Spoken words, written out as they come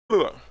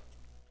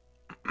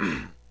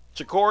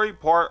Chicory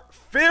part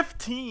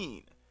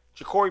 15.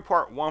 Chicory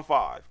part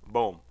 1-5.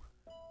 Boom.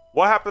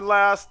 What happened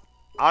last?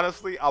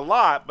 Honestly, a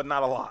lot, but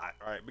not a lot,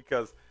 right?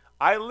 Because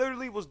I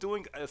literally was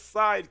doing a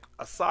side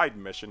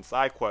mission,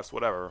 side quest,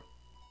 whatever.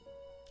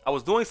 I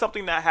was doing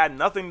something that had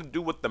nothing to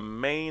do with the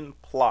main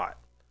plot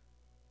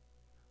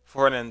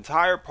for an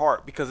entire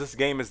part because this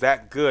game is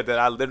that good that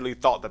I literally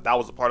thought that that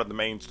was a part of the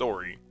main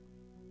story.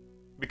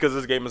 Because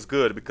this game is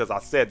good, because I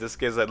said this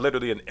is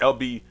literally an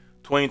LB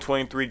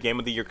 2023 Game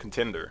of the Year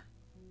contender.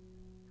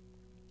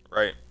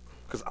 Right?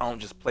 Because I don't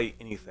just play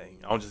anything.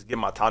 I don't just give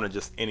my time to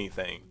just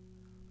anything.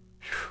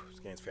 Whew, this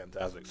game's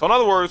fantastic. So in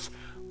other words,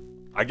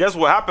 I guess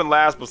what happened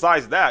last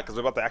besides that, because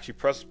we're about to actually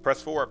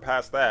press forward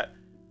past that,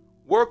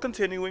 we're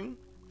continuing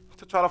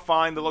to try to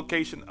find the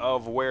location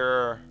of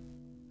where...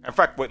 In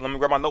fact, wait, let me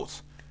grab my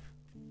notes.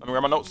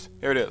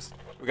 Here it is.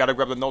 We got to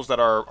grab the notes that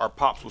our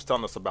Pops was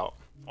telling us about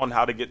on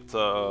how to get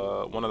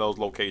to one of those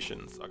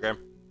locations, okay?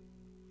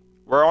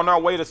 We're on our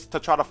way to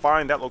try to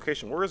find that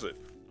location. Where is it?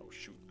 Oh,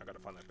 shoot. I got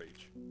to find that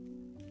page.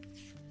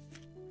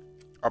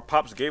 Our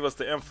Pops gave us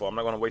the info. I'm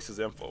not going to waste his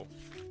info.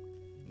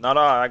 No,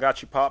 I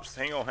got you, Pops.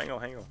 Hang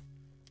on.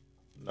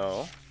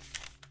 No.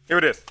 Here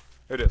it is.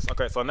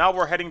 Okay, so now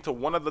we're heading to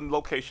one of the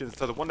locations,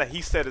 to the one that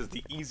he said is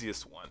the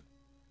easiest one.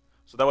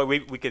 So that way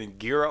we can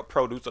gear up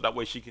Produce, so that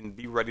way she can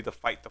be ready to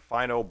fight the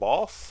final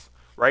boss,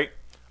 right?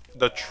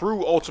 The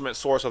true ultimate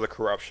source of the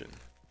corruption.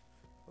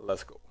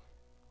 Let's go.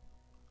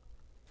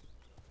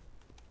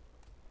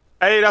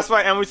 Hey, that's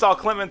right, and we saw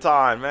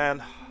Clementine,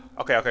 man.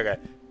 Okay.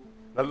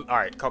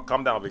 Alright,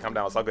 calm down, calm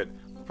down, it's all good.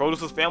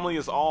 Produce's family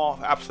is all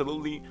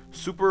absolutely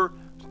super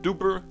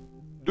duper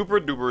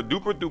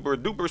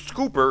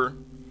scooper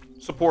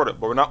supportive,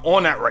 but we're not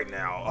on that right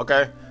now,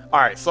 okay?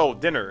 Alright, so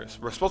dinners.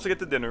 We're supposed to get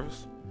to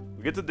dinners.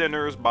 We get to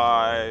dinners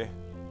by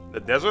the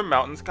Desert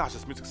Mountains. Gosh,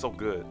 this music's so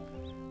good.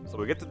 So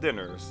we get to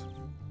dinners.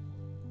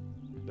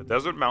 The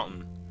Desert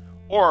Mountain.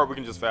 Or we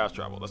can just fast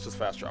travel. Let's just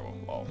fast travel.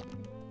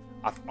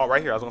 Oh,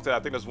 right here. I was going to say, I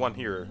think there's one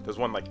here. There's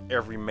one like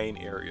every main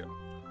area.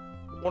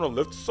 Want to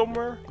lift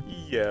somewhere?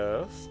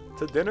 Yes.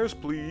 To dinners,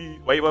 please.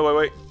 Wait.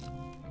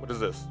 What is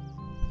this?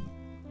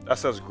 That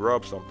says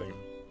grub something.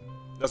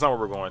 That's not where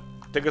we're going.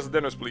 Take us to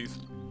dinners, please.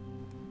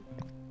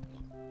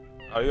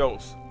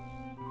 Adios.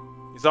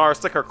 You saw her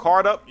stick her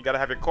card up. You gotta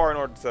have your card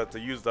in order to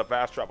use the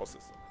fast travel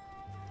system.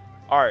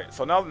 Alright,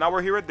 so now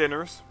we're here at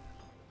dinners.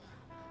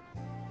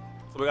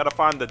 So we gotta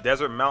find the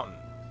Desert Mountain.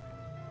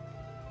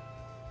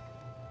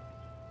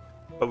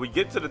 But we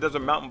get to the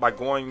Desert Mountain by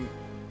going...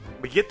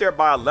 We get there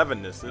by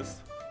 11nesses.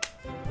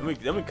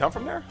 Then we come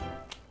from there?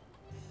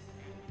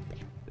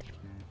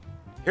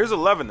 Here's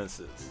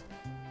 11nesses.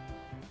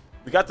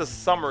 We got the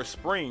Summer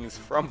Springs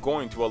from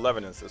going to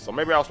 11nesses. So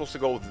maybe I was supposed to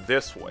go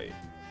this way.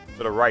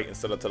 To the right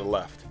instead of to the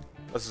left.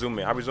 Let's zoom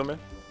in. How we zoom in?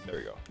 There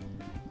we go.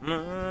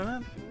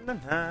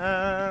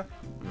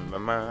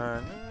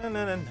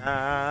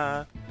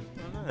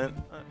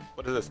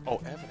 What is this? Oh,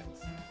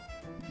 evidence.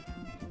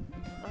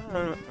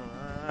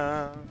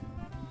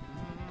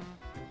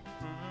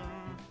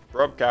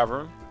 Grub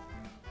Cavern.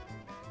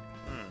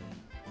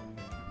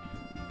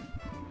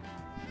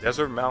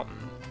 Desert Mountain.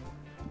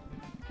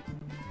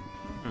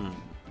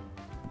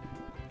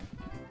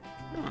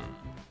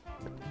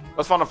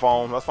 Let's find a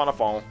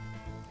phone.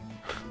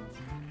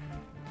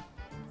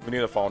 We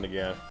need a phone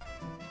again.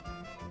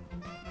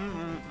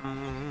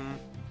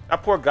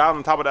 That poor guy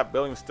on top of that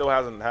building still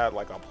hasn't had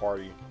like a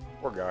party.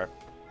 Poor guy.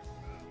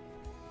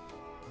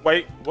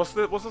 Wait, what's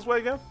this way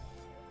again?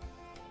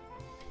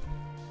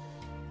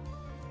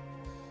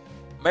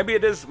 Maybe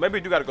it is. Maybe we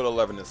do gotta go to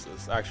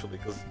 11nesses actually,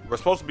 because we're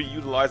supposed to be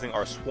utilizing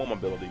our swim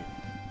ability,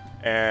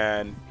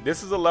 and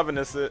this is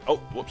 11nesses. Oh,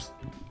 whoops.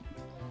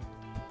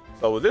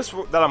 So this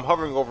that I'm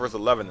hovering over is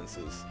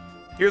 11nesses.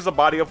 Here's a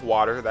body of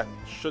water that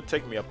should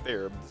take me up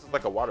there. This is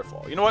like a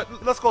waterfall. You know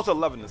what? Let's go to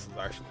 11nesses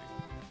actually.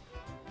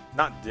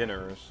 Not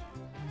dinners.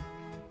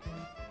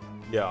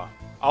 Yeah.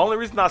 The only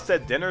reason I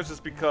said dinners is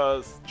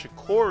because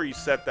Chicory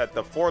said that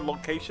the 4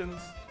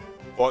 locations,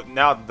 well,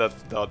 now the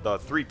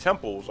 3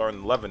 temples are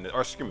in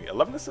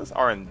 11nesses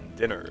are in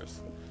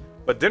dinners.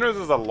 But dinners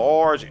is a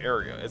large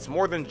area. It's just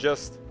more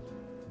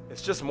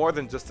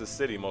than just a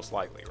city, most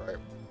likely, right?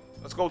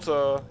 Let's go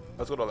to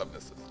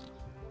 11nesses.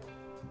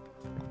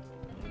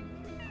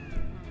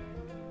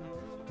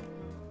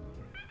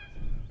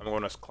 I'm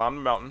going to climb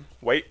the mountain.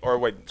 Wait,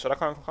 should I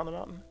climb the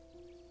mountain?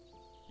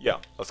 Yeah,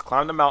 let's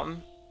climb the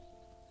mountain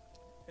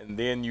and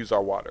then use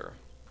our water.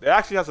 It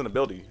actually has an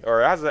ability,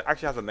 or actually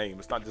has a name.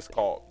 It's not just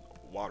called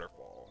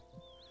Waterfall.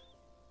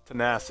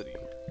 Tenacity.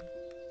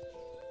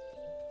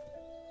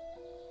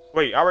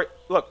 Wait, alright,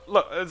 look,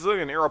 it's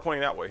literally an arrow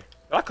pointing that way. Did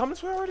I come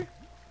this way already?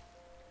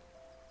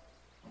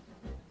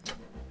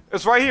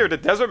 It's right here, the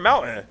Desert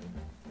Mountain.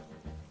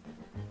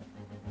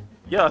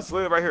 Yeah, it's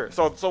literally right here.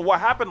 So what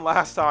happened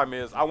last time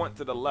is I went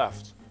to the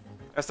left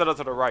instead of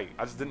to the right.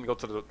 I just didn't go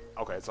to the...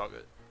 Okay, it's all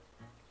good.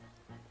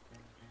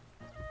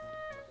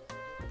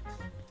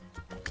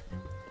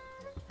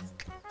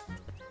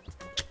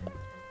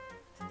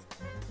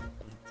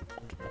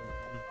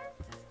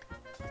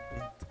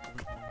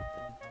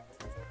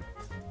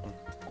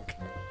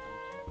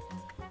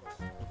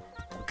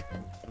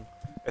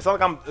 It's not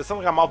like I'm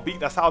upbeat.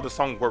 That's how the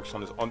song works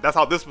on this. That's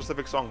how this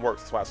specific song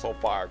works. That's why it's so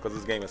fire. Because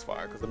this game is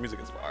fire. Because the music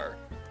is fire.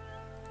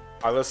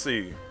 All right, let's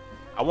see.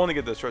 I want to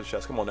get this treasure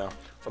chest. Come on now.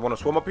 So I'm gonna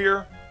swim up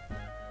here,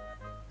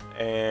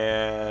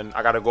 and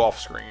I gotta go off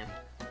screen.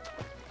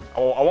 I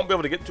won't be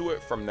able to get to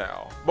it from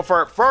now. But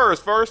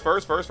first. Let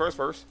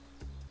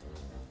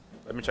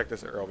me check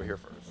this area over here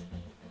first.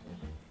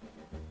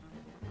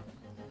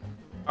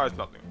 Oh, it's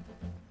nothing.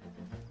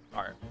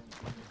 All right.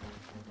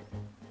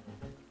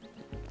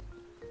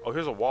 Oh,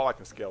 here's a wall I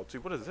can scale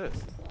too. What is this?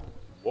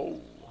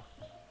 Whoa.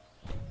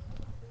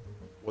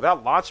 Will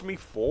that launch me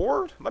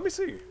forward? Let me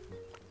see.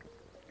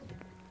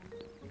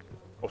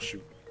 Oh,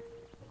 shoot.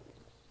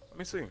 Let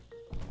me see.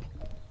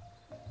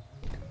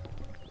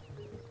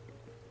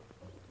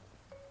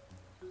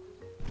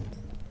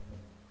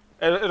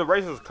 It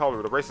erases color.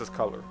 It erases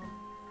color.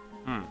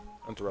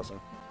 Interesting.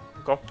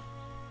 Okay.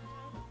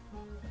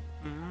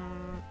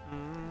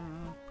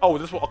 Oh,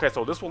 this will. Okay,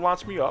 so this will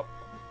launch me up.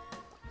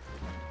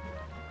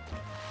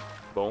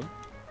 Boom.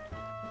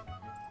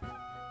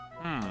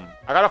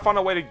 I gotta find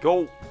a way to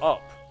go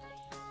up,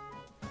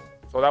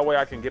 so that way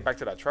I can get back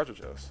to that treasure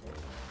chest.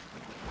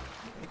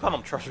 You call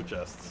them treasure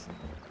chests?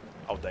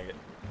 Oh dang it!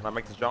 Can I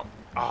make this jump?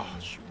 Ah, oh,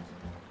 shoot.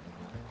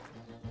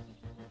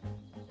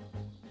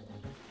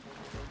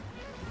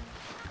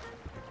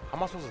 How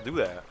am I supposed to do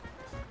that?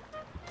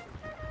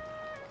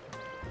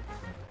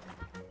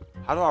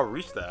 How do I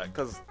reach that?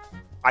 Cause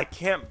I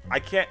can't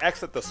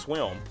exit the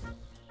swim.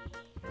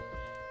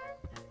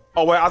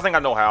 Oh wait, I think I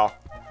know how.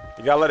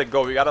 You gotta let it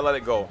go. You gotta let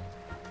it go.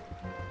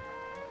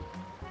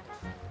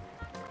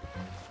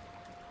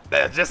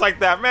 Yeah, just like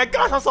that, man.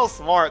 Gosh, I'm so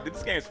smart. Dude,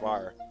 this game's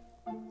fire.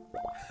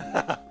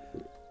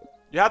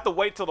 You have to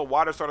wait till the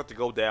water started to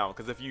go down,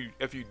 because if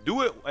you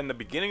do it in the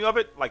beginning of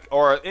it, like,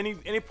 or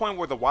any point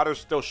where the water's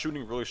still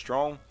shooting really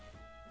strong,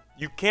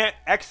 you can't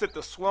exit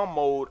the swim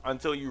mode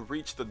until you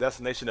reach the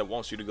destination it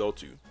wants you to go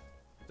to.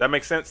 That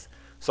makes sense?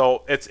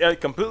 So it's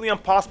completely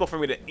impossible for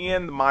me to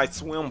end my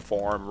swim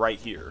farm right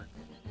here.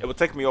 It would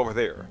take me over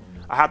there.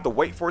 I have to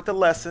wait for it to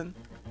lessen.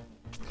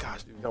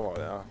 Gosh, dude, come on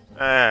now.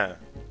 Man.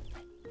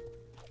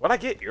 What'd I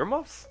get?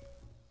 Earmuffs?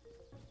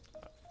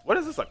 What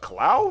is this, a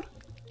cloud?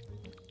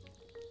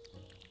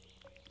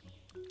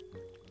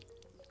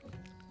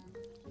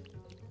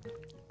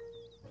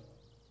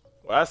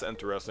 Well, that's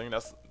interesting.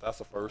 That's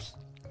a first.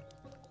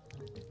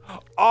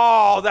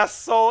 Oh, that's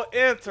so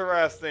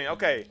interesting.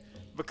 Okay,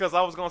 because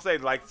I was gonna say,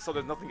 like, so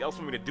there's nothing else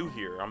for me to do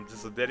here. I'm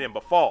just a dead end,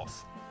 but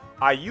false.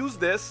 I use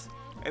this,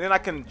 and then I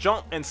can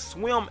jump and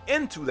swim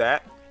into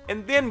that,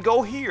 and then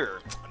go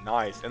here.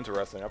 Nice,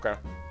 interesting. Okay,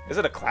 is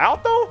it a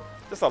cloud though?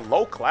 Just a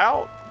low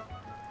cloud?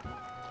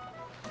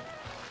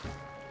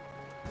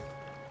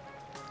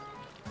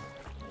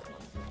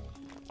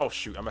 Oh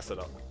shoot, I messed it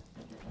up.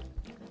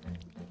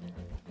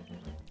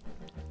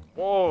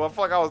 Whoa, I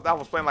feel like I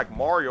was playing like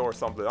Mario or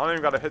something. I don't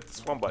even gotta hit the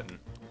swim button.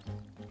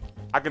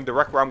 I can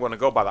direct where I'm gonna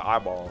go by the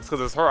eyeballs,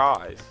 because it's her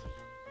eyes.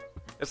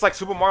 It's like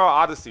Super Mario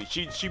Odyssey.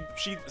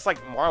 It's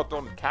like Mario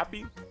throwing the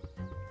Cappy,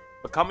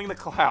 becoming the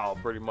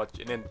cloud pretty much,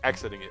 and then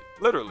exiting it.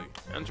 Literally.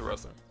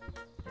 Interesting.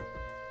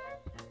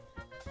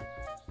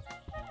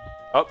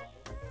 Oh,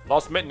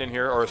 lost mitten in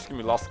here, or excuse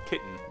me, lost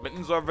kitten.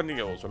 Mittens are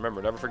vanillas.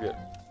 Remember, never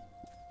forget.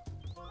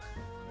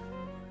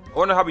 I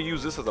wonder how we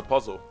use this as a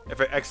puzzle.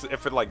 If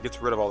it like gets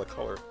rid of all the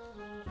color.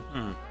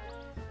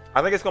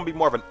 I think it's gonna be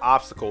more of an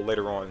obstacle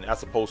later on,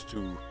 as opposed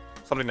to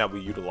something that we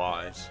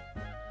utilize.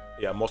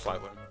 Yeah, most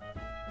likely.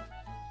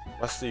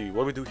 Let's see,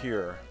 what do we do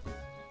here?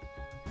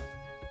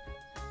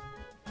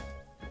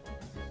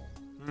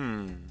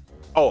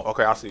 Oh,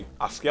 okay, I see.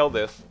 I scale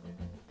this.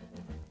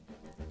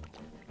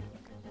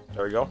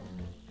 There we go.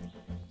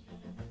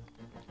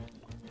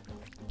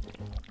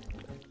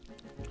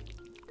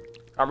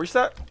 I reached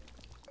that?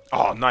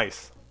 Oh,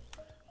 nice.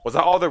 Was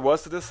that all there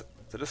was to this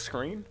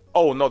screen?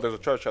 Oh no, there's a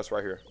treasure chest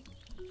right here.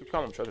 Keep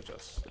calling them treasure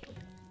chests.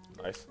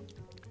 Nice.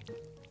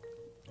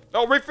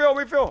 No,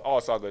 refill. Oh,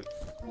 it's all good.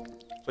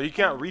 So you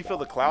can't refill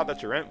the cloud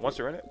that you're in once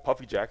you're in it?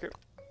 Puffy jacket.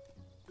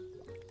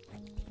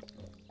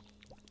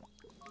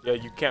 Yeah,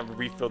 you can't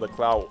refill the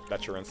cloud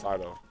that you're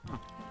inside of.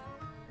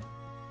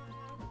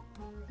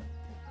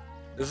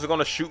 This is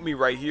gonna shoot me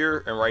right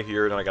here and right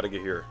here, then I gotta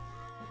get here.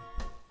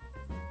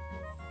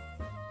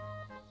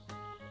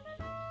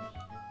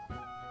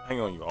 Hang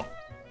on, you all.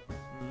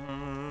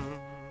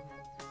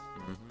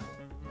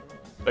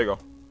 There you go.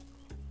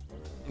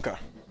 Okay.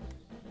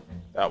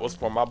 That was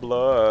for my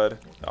blood.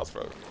 That was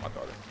for my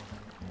daughter.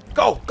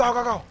 Go!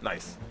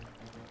 Nice.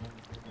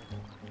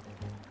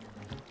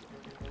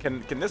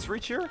 Can this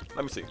reach here?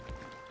 Let me see.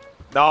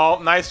 No,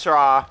 nice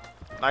try.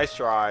 Nice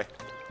try.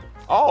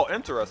 Oh,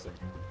 interesting.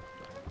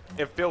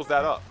 It fills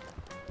that up.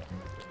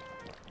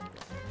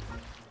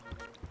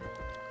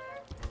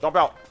 Jump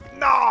out.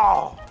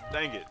 No!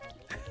 Dang it.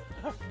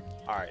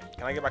 Alright,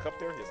 can I get back up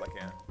there? Yes, I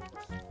can.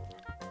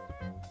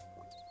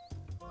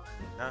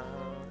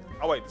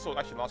 Oh wait, this will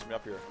actually launch me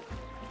up here.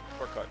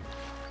 Shortcut.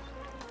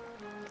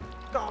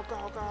 Go!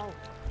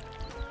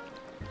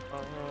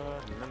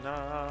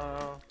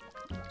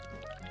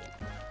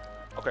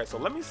 Okay, so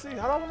let me see.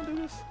 How do I want to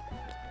do this?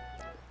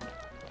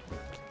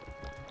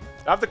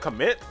 I have to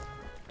commit?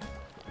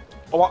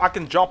 Oh, I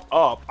can jump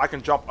up. I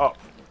can jump up,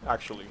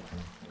 actually.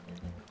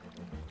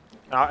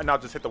 And I'll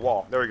just hit the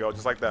wall. There we go,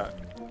 just like that.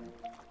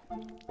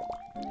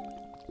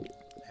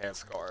 Hand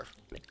scarf.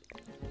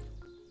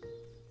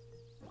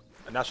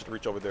 And that should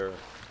reach over there.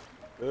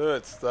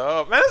 Good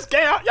stuff. Man, this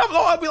game, y'all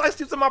know I'll be like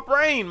sleeps in my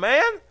brain,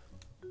 man.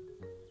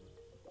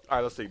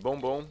 Alright, let's see.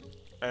 Boom, boom.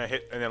 And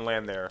hit and then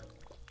land there.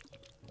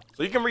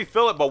 So you can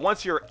refill it, but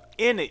once you're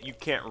in it, you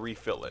can't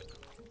refill it.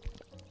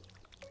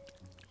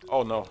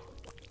 Oh no.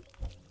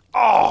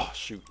 Oh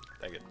shoot.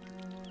 Dang it.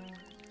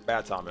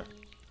 Bad timing.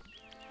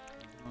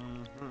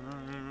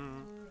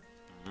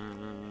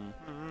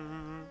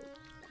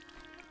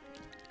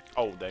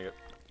 Oh, dang it.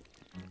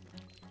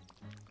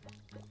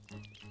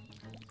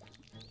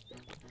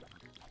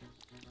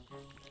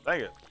 Dang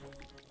it.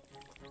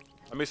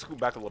 Let me scoot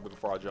back a little bit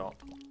before I jump.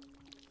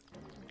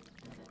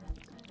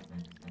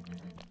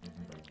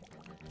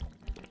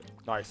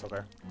 Nice,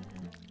 okay.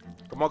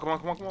 Come on, come on,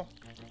 come on, come on.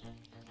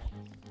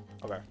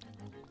 Okay.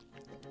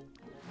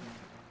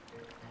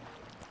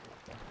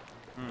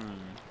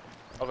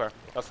 Okay,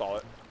 that's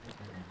solid.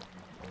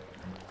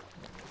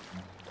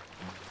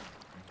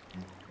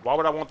 Why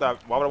would I want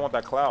that? Why would I want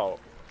that cloud?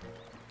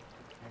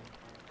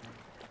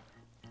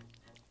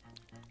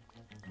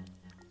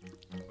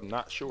 I'm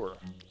not sure.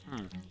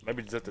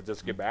 Maybe just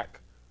to get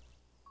back.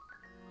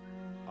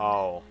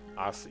 Oh,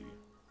 I see.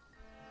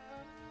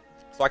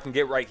 So I can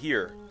get right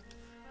here.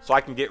 So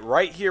I can get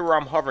right here where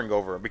I'm hovering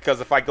over.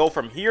 Because if I go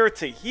from here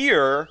to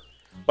here,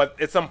 but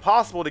it's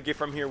impossible to get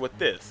from here with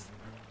this.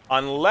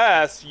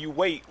 Unless you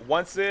wait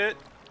once it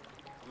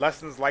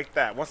lessons like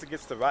that. Once it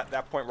gets to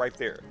that point right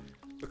there.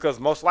 Because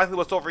most likely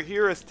what's over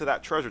here is to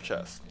that treasure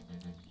chest.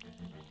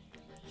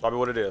 Probably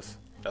what it is.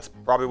 That's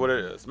probably what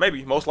it is.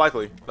 Maybe, most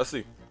likely. Let's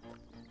see.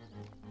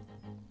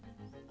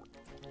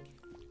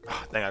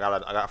 Ah, dang,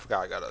 I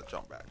forgot I gotta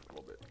jump back a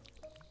little bit.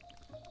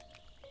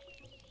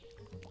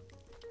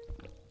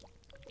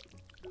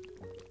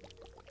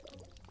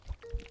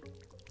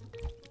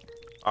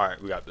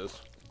 Alright, we got this.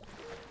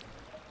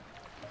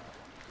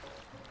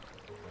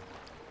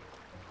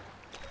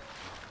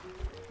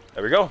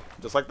 There we go.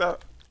 Just like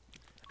that.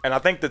 And I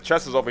think the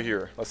chest is over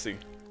here. Let's see.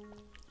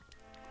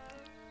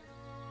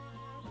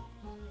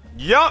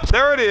 Yup,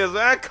 there it is,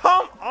 man.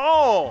 Come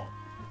on.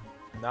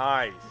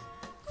 Nice.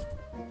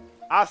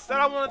 I said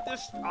I wanted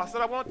this. I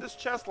said I wanted this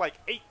chest like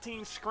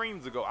 18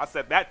 screams ago. I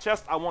said that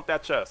chest. I want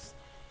that chest.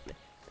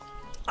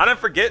 I didn't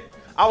forget.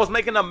 I was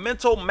making a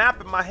mental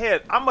map in my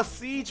head. I'm a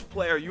Siege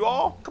player, you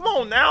all. Come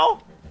on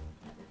now.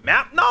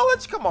 Map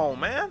knowledge. Come on,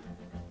 man.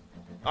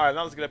 All right,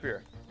 now let's get up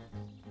here.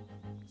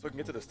 So we can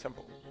get to this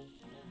temple.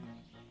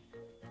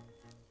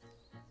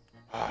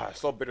 Ah, it's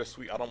so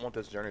bittersweet. I don't want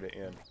this journey to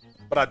end,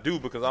 but I do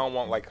because I don't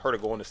want like her to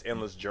go on this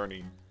endless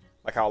journey,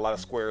 like how a lot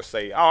of squares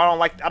say. Oh,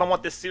 I don't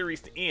want this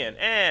series to end.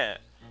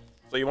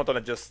 So you want them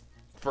to just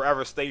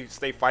forever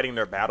stay fighting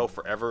their battle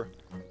forever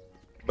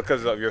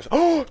because of yours.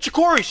 Oh,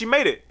 Chicory, she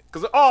made it.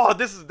 Cause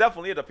this is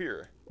definitely it up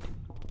here.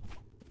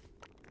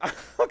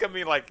 Look at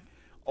me like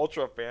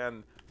ultra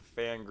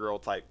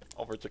fangirl type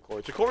over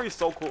Chicory. Chicory is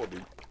so cool,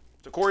 dude.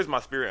 Chicory is my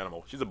spirit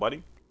animal. She's a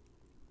bunny.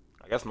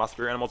 I guess my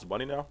spirit animal's a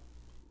bunny now.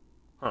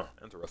 Huh,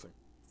 interesting.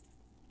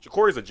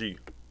 Chicory is a G.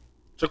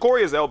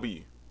 Chicory is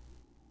LB.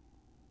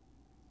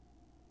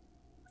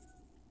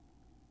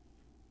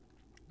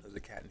 There's a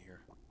cat in here.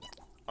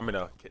 I mean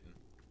a kitten.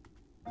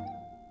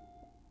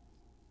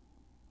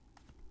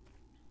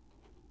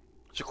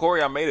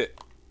 Chicory, I made it.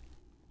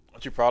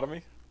 Aren't you proud of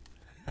me?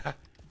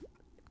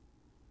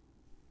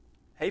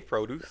 Hey,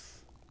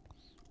 Produce.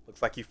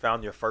 Looks like you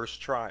found your first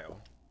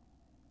trial.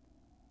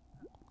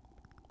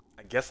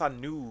 I guess I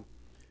knew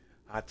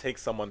I'd take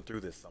someone through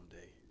this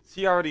someday.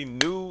 She already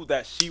knew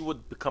that she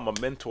would become a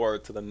mentor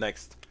to the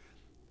next.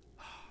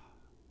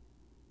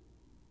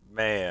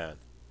 Man.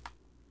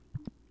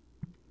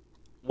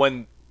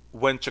 When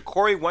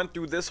Chicory went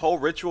through this whole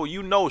ritual,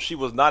 you know she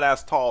was not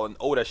as tall and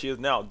old as she is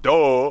now.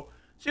 Duh.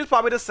 She was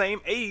probably the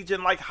same age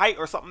and like height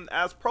or something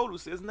as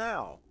Produce is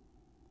now.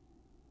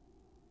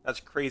 That's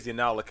crazy.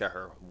 Now look at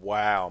her.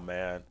 Wow,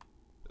 man.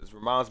 This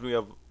reminds me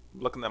of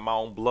looking at my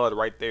own blood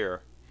right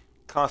there.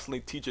 Constantly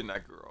teaching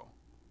that girl.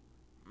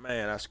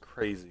 Man, that's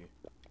crazy.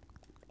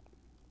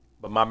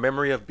 But my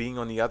memory of being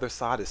on the other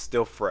side is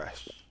still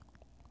fresh.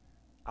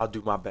 I'll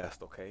do my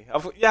best, okay?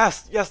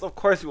 Yes, of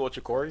course you will,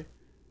 Chicory.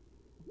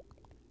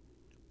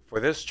 For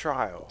this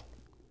trial,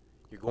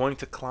 you're going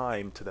to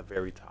climb to the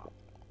very top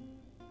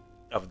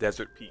of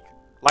Desert Peak.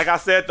 Like I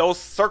said, those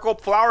circle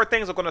flower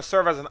things are going to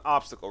serve as an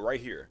obstacle right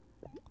here.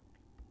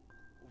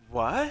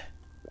 What?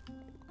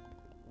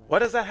 What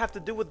does that have to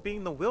do with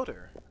being the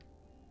wielder?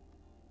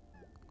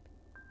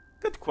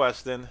 Good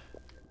question.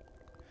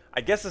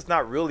 I guess it's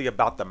not really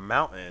about the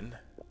mountain.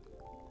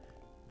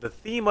 The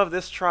theme of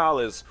this trial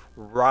is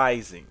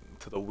rising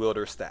to the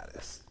wielder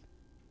status.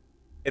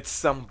 It's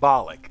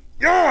symbolic.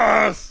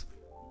 Yes!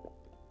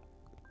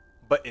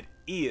 But it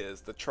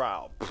is the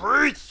trial.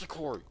 Preach,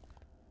 Chicory.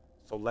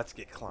 So let's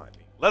get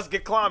climbing. Let's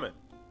get climbing.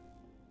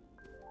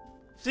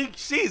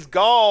 She's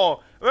gone.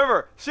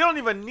 Remember, she don't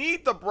even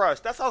need the brush.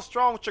 That's how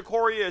strong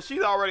Chicory is.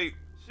 She's already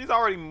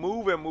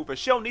moving.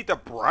 She don't need the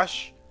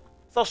brush.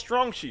 That's how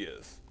strong she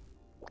is.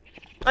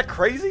 Isn't that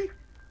crazy?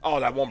 Oh,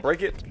 that won't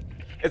break it.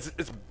 It's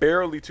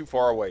barely too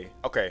far away.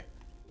 Okay.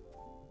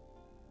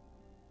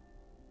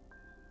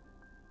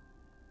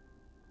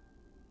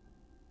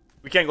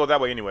 We can't go that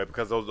way anyway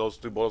because those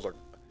two boulders are.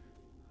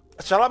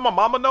 Should I let my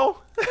mama know?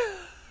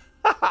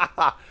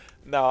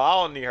 No, I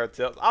don't need her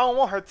tips. I don't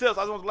want her tips.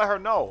 I just want to let her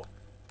know.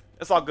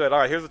 It's all good. All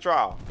right, here's the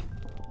trial.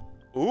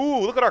 Ooh,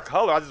 look at our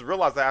color. I just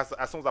realized that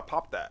as soon as I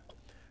popped that.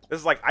 This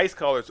is like ice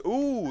colors.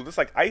 Ooh, this is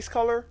like ice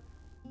color.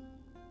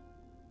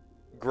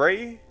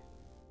 Gray.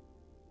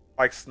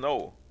 Like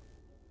snow.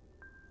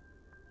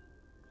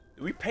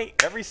 Do we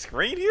paint every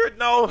screen here?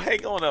 No,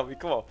 hang on up.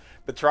 Come on.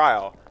 The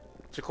trial.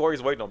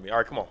 Chicory's waiting on me. All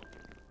right, come on.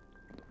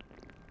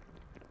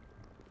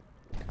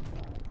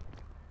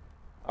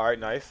 All right,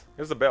 nice.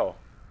 Here's a bell.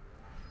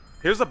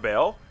 Here's a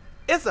bell.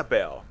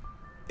 Isabel.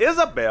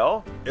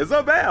 Isabel.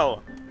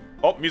 Isabel.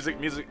 Oh, music.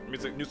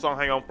 New song.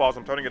 Hang on. Pause.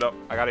 I'm turning it up.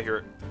 I gotta hear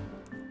it.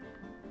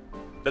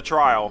 The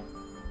trial.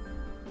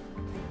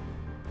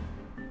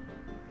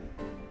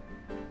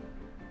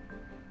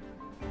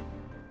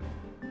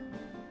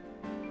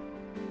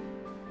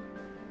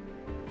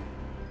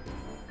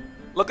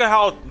 Look at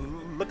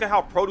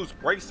how Produce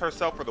braced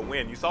herself for the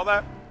win. You saw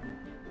that?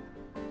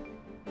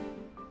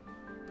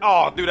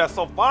 Oh, dude, that's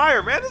so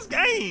fire, man. This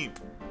game.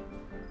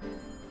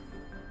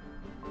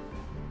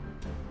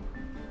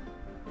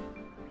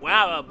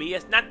 Wow, LB,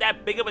 it's not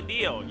that big of a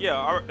deal. Yeah,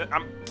 all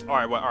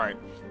right.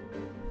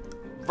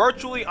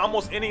 Virtually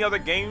almost any other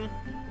game,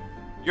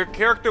 your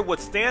character would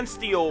stand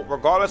still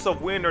regardless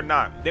of win or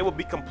not. They would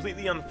be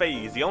completely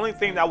unfazed. The only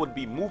thing that would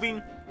be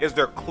moving is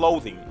their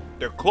clothing.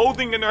 Their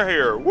clothing and their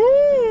hair. Woo!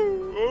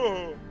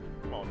 Oh.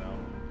 Come on now.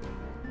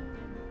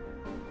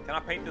 Can I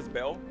paint this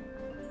bell?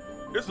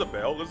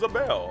 Isabel.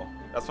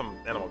 That's from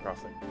Animal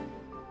Crossing.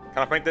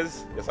 Can I paint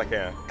this? Yes, I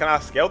can. Can I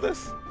scale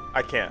this?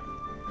 I can't.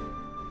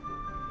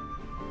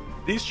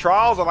 These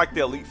trials are like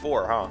the Elite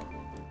Four, huh?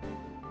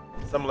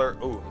 Similar.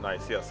 Ooh,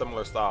 nice. Yeah,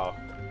 similar style.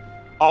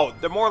 Oh,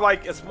 they're more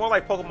like, it's more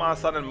like Pokemon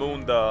Sun and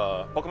Moon.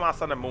 The Pokemon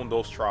Sun and Moon.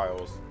 Those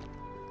trials.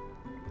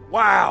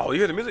 Wow, you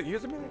hear the music? You hear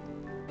the music?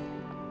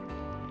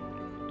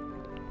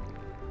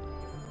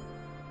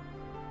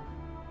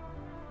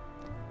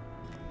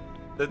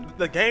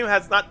 The game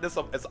has not this.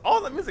 It's all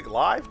the music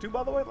live too,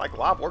 by the way, like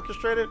live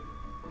orchestrated.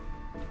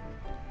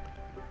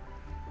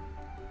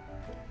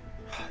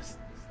 This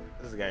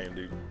is a game,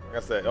 dude. Like I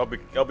said, LB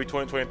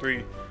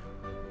 2023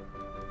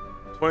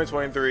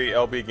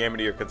 LB Game of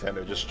the Year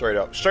contender, just straight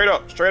up.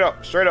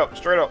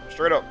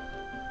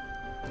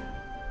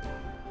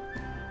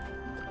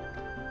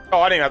 Oh,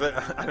 I didn't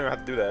have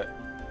to do that.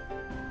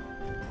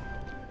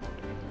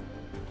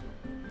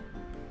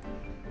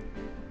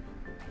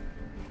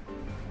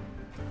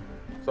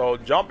 So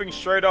jumping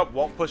straight up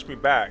won't push me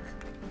back.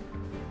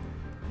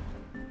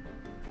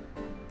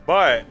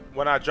 But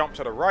when I jump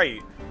to the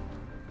right,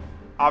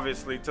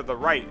 obviously to the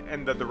right,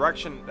 in the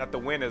direction that the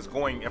wind is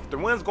going, if the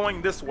wind's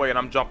going this way and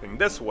I'm jumping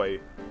this way,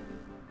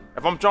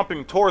 if I'm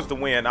jumping towards the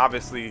wind,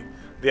 obviously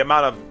the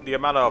amount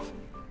of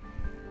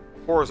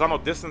horizontal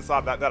distance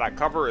that I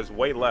cover is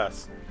way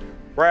less.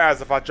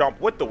 Whereas if I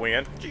jump with the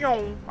wind,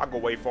 I go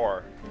way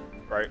far,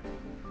 right?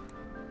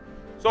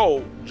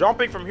 So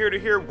jumping from here to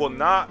here will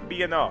not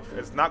be enough.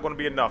 It's not going to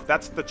be enough.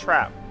 That's the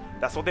trap.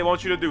 That's what they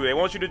want you to do. They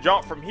want you to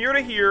jump from here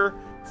to here,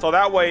 so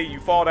that way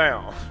you fall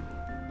down,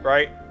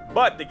 right?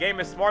 But the game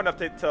is smart enough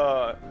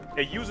to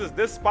it uses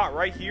this spot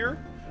right here.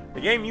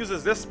 The game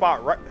uses this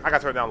spot right. I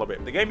gotta turn it down a little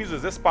bit. The game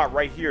uses this spot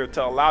right here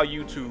to allow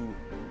you to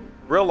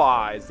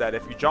realize that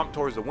if you jump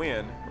towards the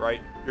wind,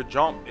 right, your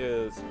jump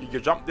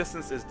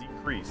distance is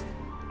decreased.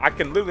 I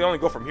can literally only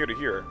go from here to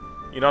here.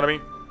 You know what I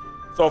mean?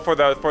 So for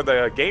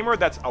the gamer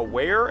that's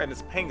aware and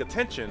is paying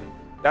attention,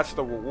 that's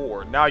the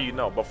reward. Now you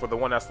know. But for the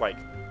one that's like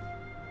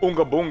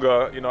Oonga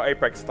Boonga, you know,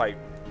 Apex type,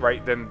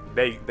 right? Then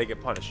they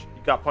get punished.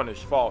 You got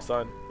punished. Fall,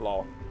 son.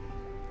 Law.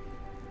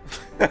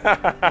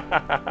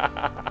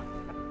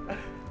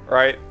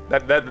 Right?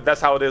 That's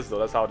how it is, though.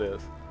 That's how it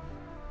is.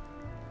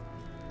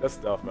 That's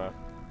stuff, man.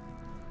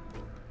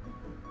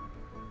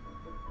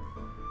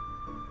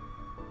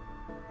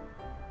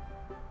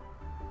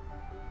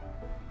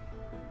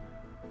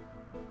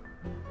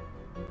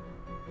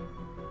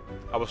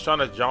 I was trying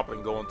to jump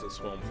and go into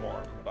swim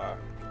farm, but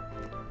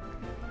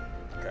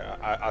okay,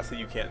 I see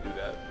you can't do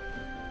that.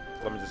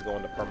 So let me just go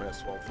into permanent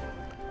swim farm.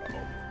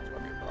 Uh-oh, this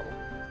might be a problem.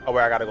 Oh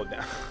wait, I gotta go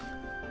down.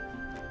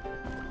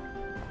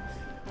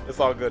 It's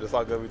all good. It's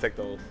all good. We take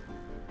those.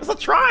 It's a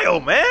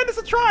trial, man. It's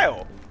a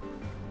trial.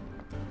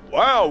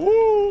 Wow.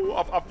 Woo.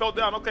 I fell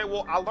down. Okay.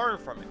 Well, I learned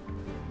from it.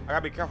 I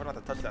gotta be careful not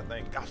to touch that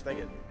thing. Gosh dang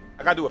it.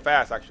 I gotta do it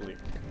fast, actually.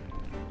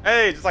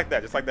 Hey, just like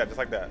that. Just like that. Just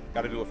like that.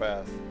 Gotta do it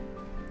fast.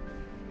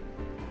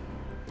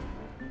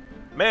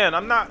 Man,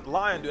 I'm not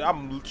lying, dude.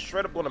 I'm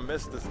straight up gonna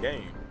miss this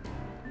game.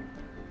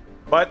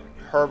 But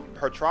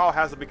her trial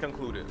has to be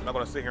concluded. I'm not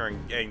gonna sit here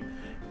and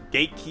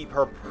gatekeep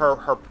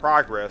her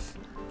progress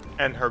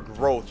and her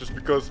growth just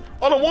because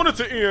I don't want it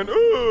to end.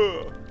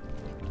 Ugh.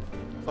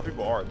 Some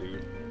people are,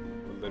 dude.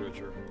 With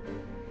literature.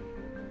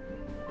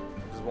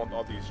 Just want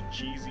all these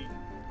cheesy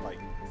like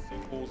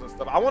sequels and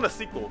stuff. I want a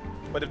sequel,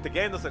 but if the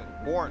game doesn't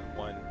warrant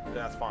one, then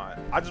that's fine.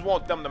 I just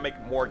want them to make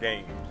more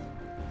games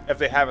if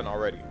they haven't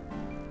already.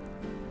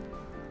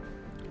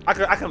 I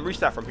can reach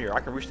that from here. I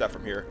can reach that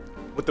from here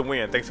with the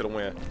wind, thanks to the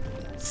wind.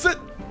 Sit.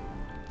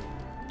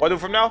 What do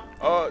from now?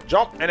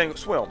 Jump and then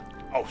swim.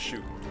 Oh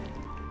shoot.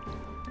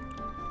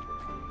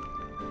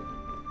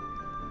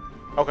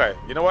 Okay,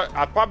 you know what?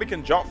 I probably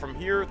can jump from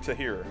here to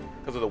here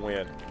because of the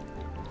wind.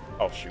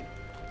 Oh shoot.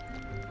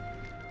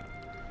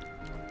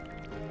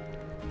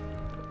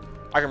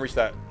 I can reach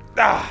that.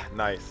 Ah,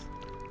 nice.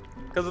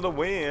 Because of the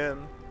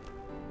wind.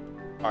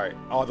 All right.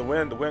 Oh, the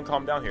wind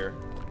calmed down here.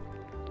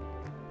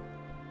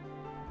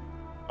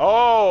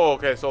 Oh,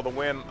 okay. So the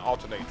wind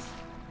alternates.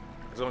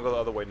 It's gonna go the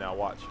other way now.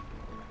 Watch.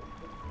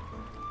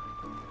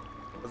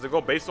 Does it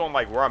go based on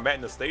like where I'm at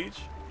in the stage?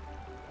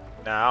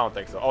 Nah, I don't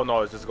think so. Oh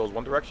no, it just goes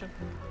one direction.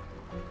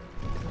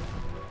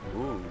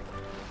 Ooh.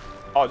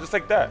 Oh, just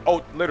like that.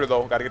 Oh, litter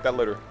though. Gotta get that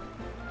litter.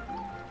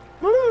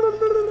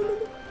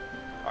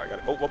 Alright, got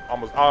it. Oh,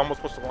 I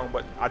almost pushed the wrong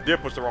button. I did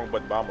push the wrong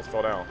button, but I almost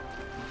fell down.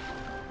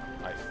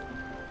 Nice.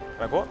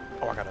 Can I go up?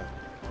 Oh, I gotta.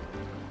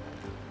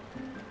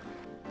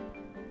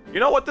 You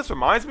know what this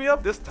reminds me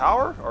of? This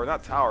tower, or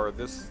not tower?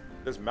 This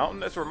mountain.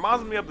 This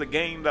reminds me of the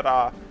game that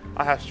I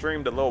had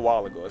streamed a little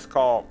while ago. It's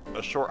called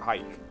A Short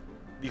Hike.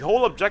 The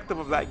whole objective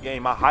of that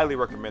game, I highly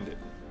recommend it.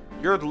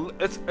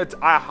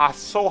 I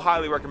so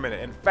highly recommend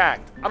it. In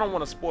fact, I don't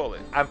want to spoil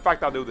it. In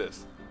fact, I'll do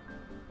this.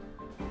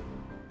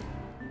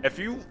 If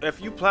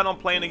you plan on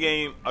playing the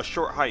game A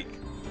Short Hike,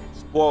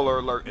 spoiler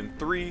alert in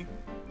 3,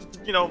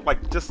 you know,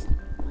 like just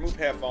remove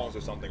headphones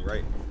or something,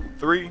 right?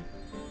 3,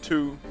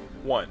 2,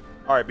 1.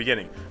 All right,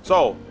 beginning.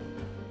 So,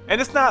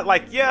 and it's not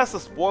like, yeah, it's a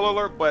spoiler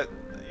alert, but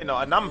you know,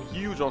 and I'm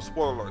huge on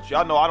spoiler alerts.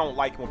 Y'all know I don't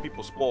like when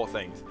people spoil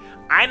things.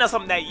 I know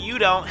something that you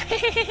don't.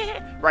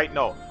 Right?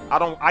 No,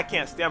 I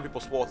can't stand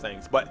people spoil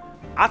things. But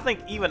I think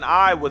even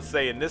I would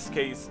say in this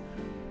case,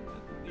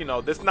 you know,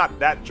 this not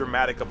that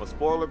dramatic of a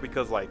spoiler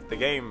because like the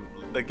game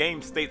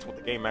states what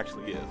the game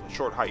actually is, a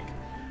short hike.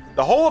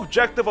 The whole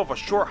objective of a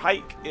short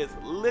hike is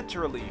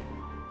literally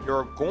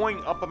you're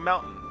going up a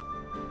mountain.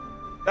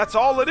 That's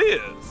all it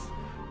is.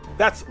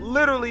 That's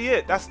literally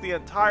it. That's the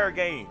entire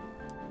game.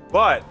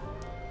 But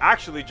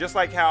actually, just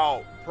like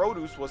how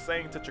Produce was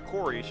saying to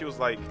Chicory, she was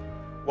like,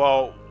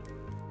 well,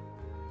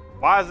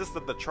 why is this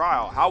the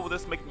trial? How will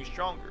this make me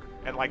stronger?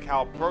 And like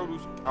how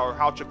Produce, or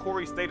how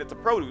Chicory stated to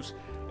Produce,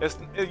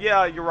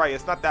 yeah, you're right,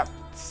 it's not that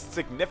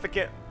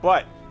significant,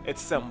 but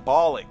it's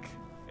symbolic.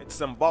 It's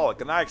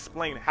symbolic. And I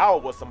explained how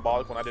it was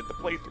symbolic when I did the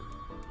playthrough.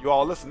 You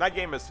all listen, that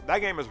game is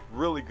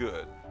really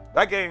good.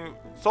 That game,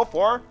 so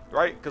far,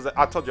 right? Because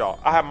I told y'all,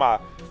 I have my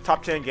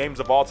top 10 games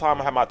of all time.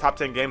 I have my top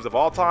 10 games of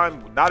all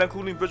time, not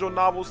including visual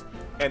novels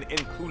and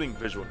including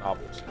visual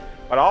novels.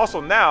 But also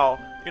now,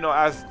 you know,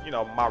 as you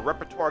know, my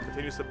repertoire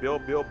continues to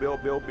build,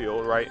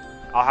 right?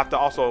 I'll have to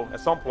also, at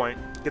some point,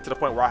 get to the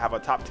point where I have a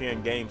top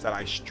 10 games that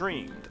I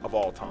streamed of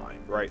all time,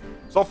 right?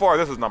 So far,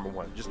 this is number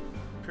 1, just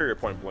period,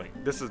 point blank.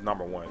 This is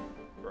number 1,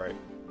 right?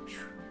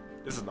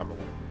 This is number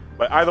 1.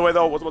 But either way,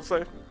 though, what's about to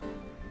say?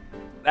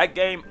 That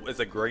game is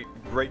a great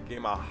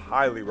game. I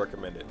highly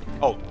recommend it.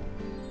 Oh,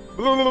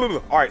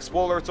 all right,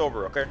 spoiler, it's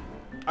over, okay?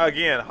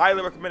 Again,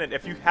 highly recommend it.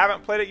 If you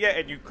haven't played it yet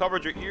and you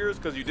covered your ears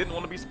because you didn't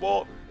want to be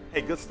spoiled, hey,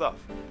 good stuff.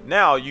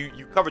 Now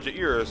you covered your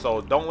ears, so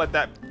don't let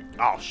that.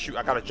 Oh shoot,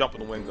 I gotta jump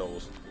when the wind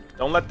goes.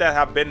 Don't let that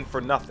have been for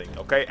nothing,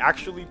 okay?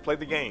 Actually play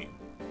the game.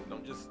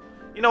 Don't just.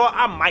 You know what?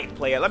 I might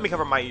play it. Let me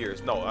cover my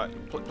ears. No,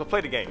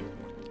 play the game.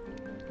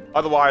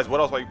 Otherwise, what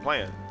else are you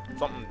playing?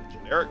 Something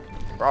generic?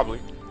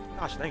 Probably.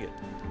 Gosh dang it.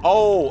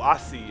 Oh, I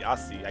see.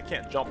 I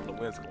can't jump when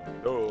the wind's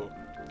going. No.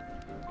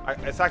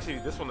 It's actually,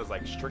 this one is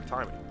like strict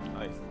timing.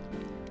 Nice.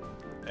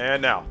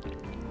 And now.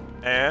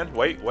 And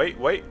wait.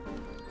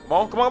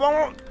 Come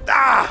on.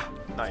 Ah!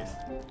 Nice.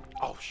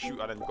 Oh, shoot.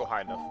 I didn't go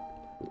high enough.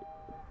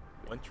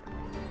 One tree.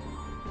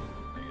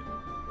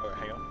 Okay,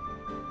 hang on.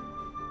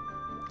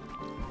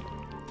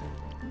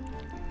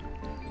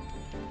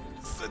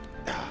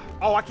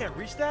 Oh, I can't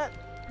reach that?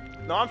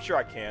 No, I'm sure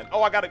I can.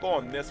 Oh, I gotta go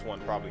on this one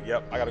probably.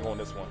 Yep, I gotta go on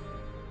this one.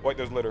 Wait,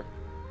 there's litter.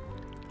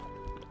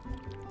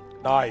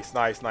 Nice.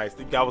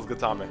 That was good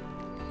timing.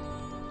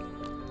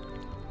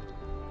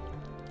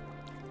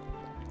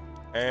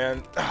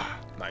 And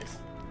nice.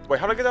 Wait,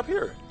 how do I get up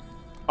here?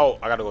 Oh,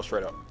 I gotta go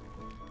straight up.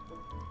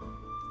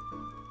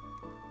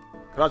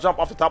 Can I jump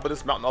off the top of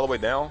this mountain all the way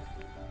down?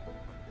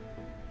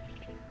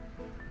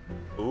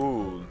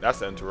 Ooh,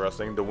 that's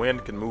interesting. The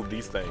wind can move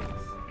these things.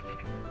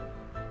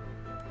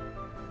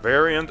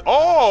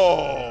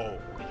 Oh!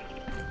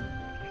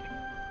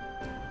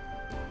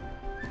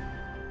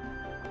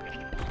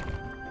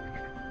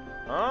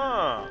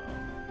 Ah.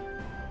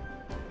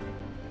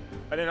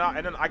 And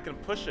then I can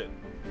push it.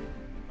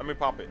 Let me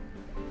pop it.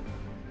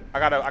 I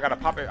gotta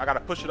pop it. I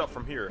gotta push it up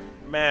from here.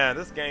 Man,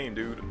 this game,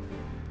 dude.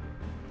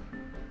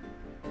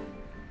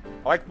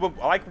 I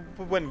like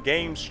when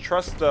games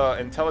trust the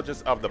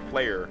intelligence of the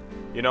player,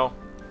 you know?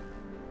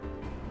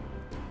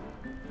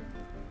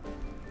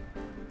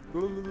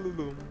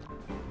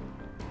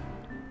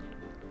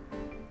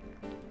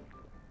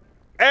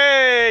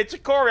 Hey,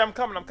 Chicory, I'm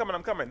coming.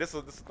 This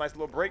is a nice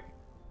little break.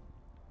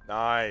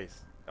 Nice.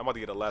 I'm about to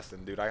get a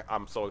lesson, dude.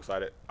 I'm so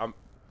excited.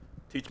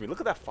 Teach me.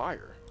 Look at that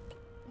fire.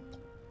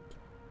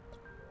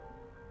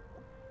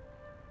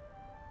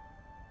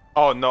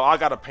 Oh no, I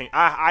gotta paint.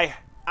 I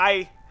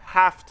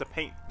have to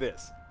paint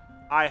this.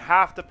 I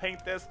have to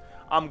paint this.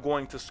 I'm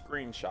going to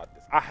screenshot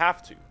this. I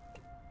have to.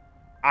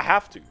 I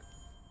have to.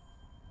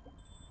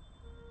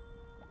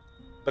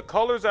 The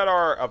colors that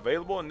are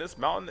available in this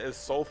mountain is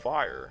so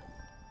fire.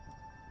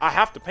 I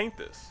have to paint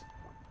this.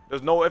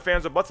 There's no ifs,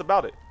 ands, or buts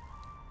about it.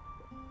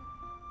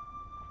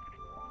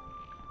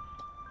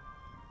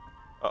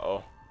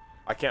 Uh-oh.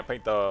 I can't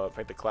paint the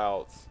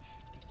clouds.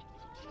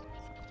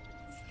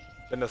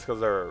 Then that's because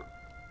they're...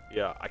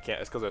 Yeah, I can't.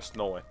 It's because they're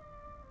snowing.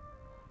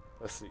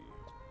 Let's see.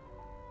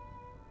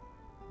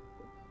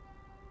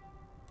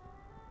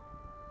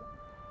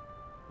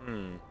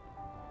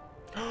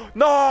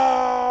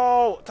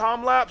 No!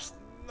 Time lapse?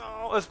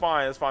 No, it's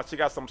fine. It's fine. She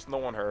got some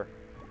snow on her.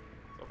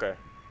 Okay.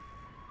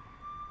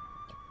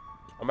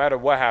 No matter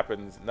what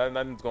happens,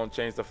 nothing's going to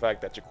change the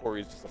fact that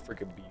Chicory is just a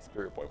freaking beast,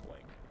 spirit point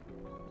blank.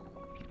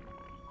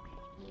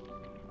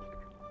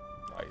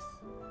 Nice.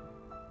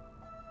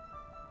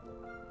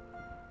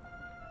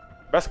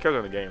 Best character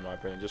in the game, in my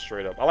opinion, just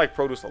straight up. I like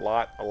Produce a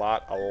lot.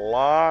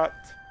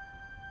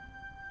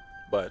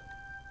 But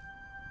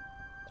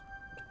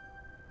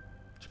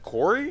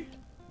Chicory?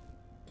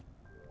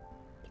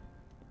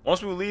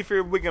 Once we leave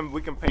here, we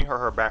can paint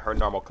her back her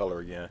normal color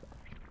again.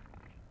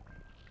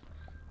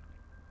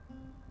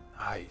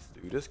 Nice,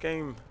 dude. This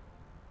game.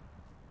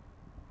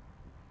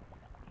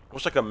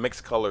 Wish I could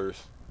mix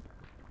colors.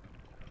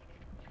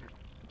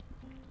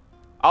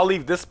 I'll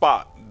leave this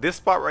spot. This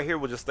spot right here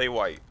will just stay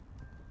white.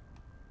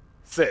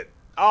 Sit.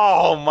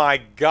 Oh my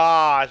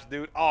gosh,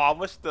 dude. Oh, I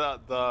wish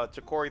the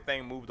Chicory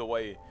thing moved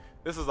away.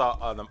 This is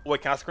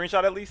wait, can I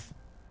screenshot at least?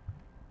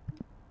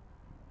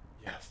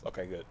 Yes.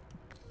 Okay, good.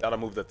 That'll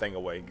move the thing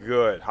away.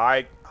 Good.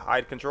 Hide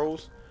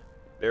controls.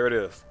 There it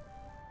is.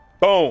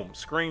 Boom.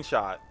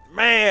 Screenshot.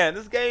 Man,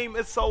 this game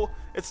is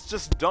it's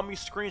just dummy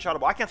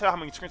screenshotable. I can't tell you how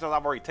many screenshots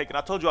I've already taken.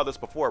 I told you all this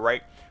before,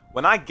 right?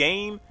 When I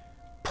game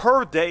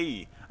per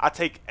day, I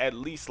take at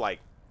least like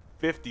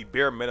 50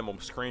 bare minimum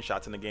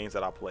screenshots in the games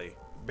that I play.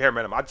 Bare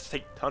minimum. I just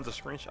take tons of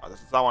screenshots.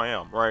 That's how I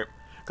am, right?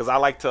 Because I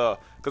like to,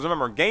 because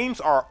remember,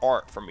 games are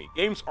art for me.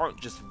 Games aren't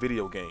just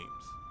video games.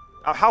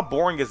 How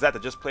boring is that to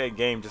just play a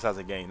game just as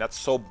a game? That's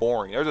so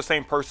boring. There's the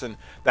same person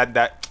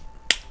that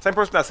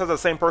says the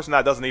same person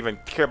that doesn't even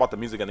care about the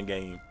music in the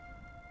game.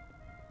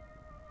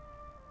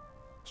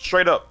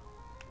 Straight up.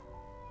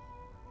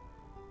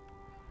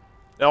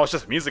 No, it's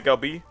just music,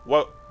 LB.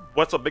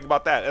 What's so big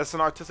about that? It's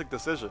an artistic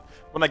decision.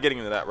 We're not getting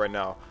into that right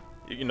now.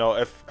 You know,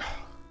 if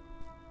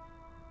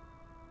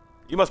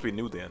you must be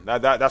new, then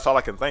that's all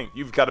I can think.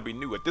 You've got to be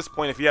new at this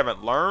point. If you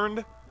haven't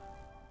learned,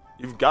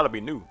 you've got to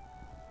be new.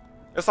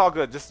 It's all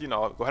good. Just, you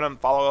know, go ahead and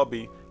follow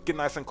LB. Get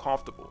nice and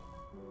comfortable.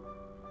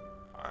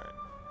 All right.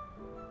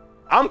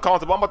 I'm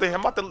comfortable. I'm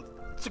about to.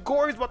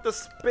 Chicory's about to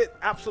spit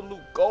absolute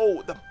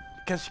gold.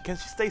 Can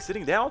she stay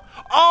sitting down?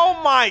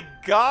 Oh my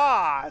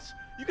gosh!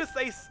 You can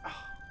stay. Oh.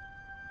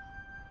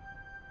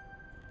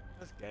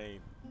 This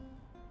game.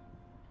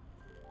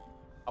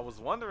 I was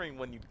wondering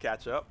when you'd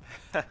catch up.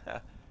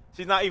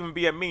 She's not even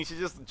being mean. She's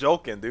just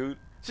joking, dude.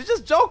 She's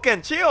just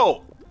joking.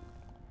 Chill.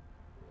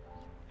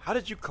 How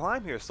did you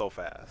climb here so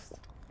fast?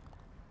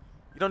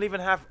 You don't even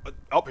have...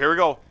 Oh, here we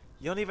go.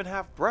 You don't even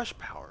have brush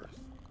powers.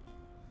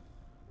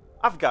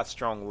 I've got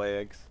strong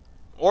legs.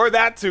 Or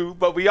that too,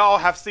 but we all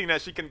have seen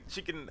that she can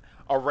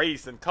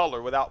erase and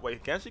color without...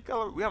 Wait, can she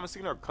color? We haven't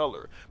seen her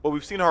color, but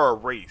we've seen her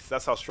erase.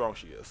 That's how strong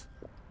she is.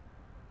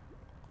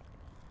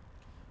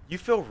 You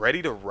feel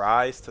ready to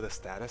rise to the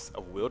status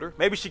of wielder?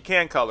 Maybe she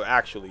can color,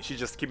 actually. She's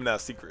just keeping that a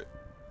secret.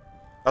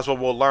 That's what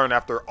we'll learn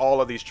after all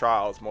of these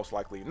trials, most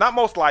likely. Not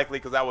most likely,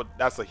 because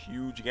that's a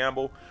huge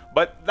gamble.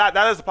 But that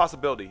is a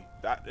possibility.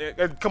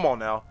 Come on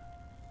now.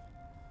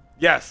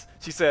 Yes,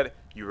 she said,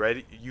 you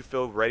ready? You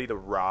feel ready to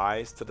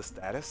rise to the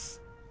status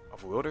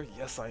of wielder?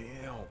 Yes, I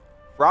am.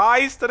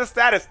 Rise to the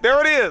status.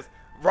 There it is.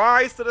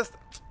 Rise to the...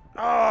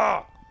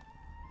 Ah!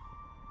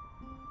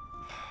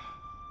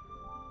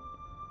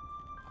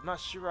 I'm not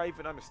sure I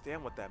even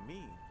understand what that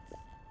means.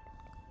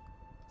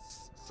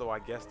 So I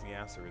guess the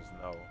answer is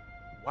no.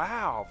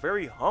 Wow,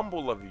 very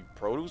humble of you,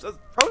 Produce.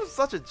 Produce is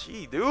such a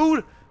G,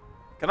 dude.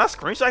 Can I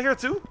screenshot here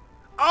too?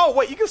 Oh,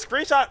 wait, you can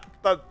screenshot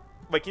the...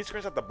 Wait, can you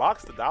screenshot the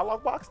box, the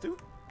dialogue box too?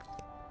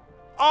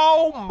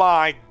 Oh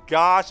my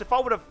gosh, if I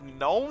would have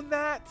known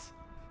that.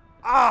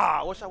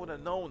 I wish I would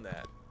have known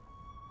that.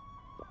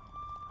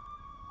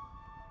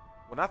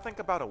 When I think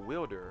about a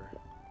wielder,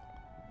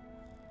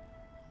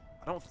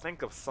 I don't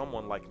think of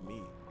someone like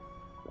me.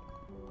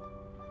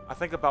 I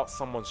think about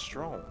someone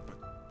strong,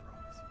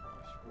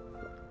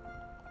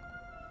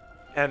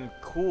 and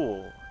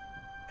cool,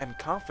 and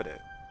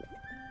confident.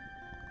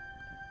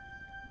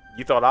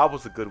 You thought I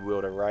was a good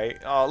wielder, right?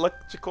 Oh, look,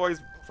 Chicory's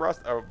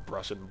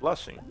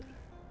blushing.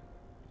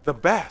 The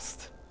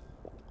best.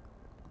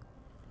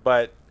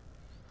 But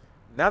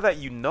now that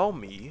you know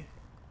me,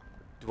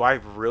 do I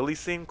really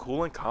seem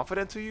cool and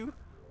confident to you?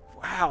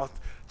 Wow,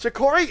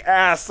 Chicory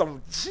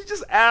she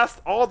just asked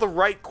all the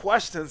right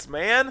questions,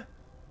 man.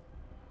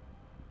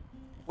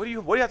 What do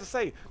you have to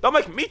say? Don't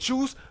make me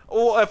choose.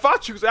 Or if I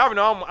choose, I already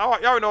know I'm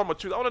gonna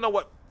choose. I wanna know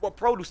what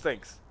Produce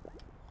thinks.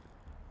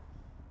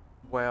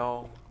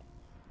 Well,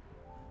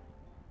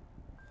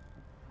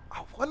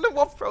 I wonder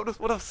what Produce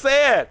would have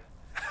said.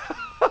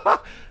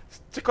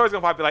 Chicory's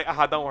gonna probably be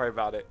like, don't worry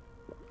about it.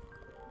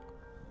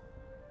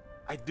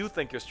 I do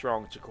think you're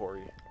strong,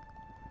 Chicory.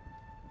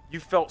 You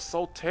felt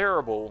so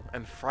terrible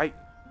and frightened.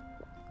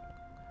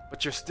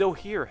 But you're still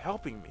here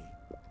helping me.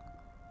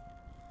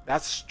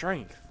 That's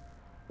strength.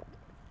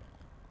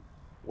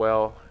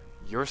 Well,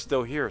 you're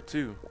still here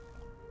too.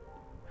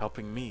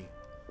 Helping me.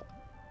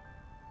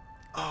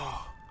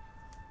 Oh,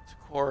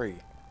 Chicory.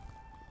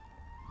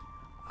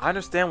 I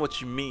understand what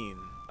you mean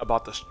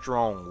about the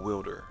strong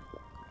wielder.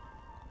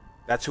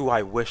 That's who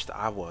I wished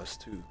I was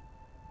too.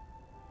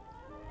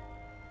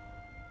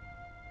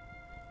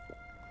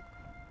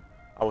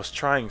 I was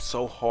trying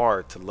so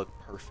hard to look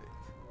perfect.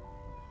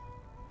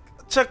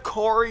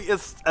 Chicory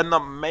is an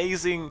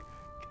amazing...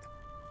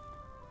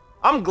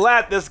 I'm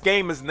glad this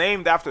game is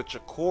named after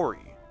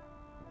Chicory.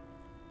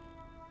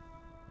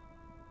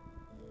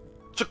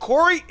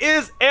 Chicory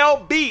is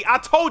LB. I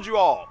told you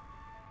all.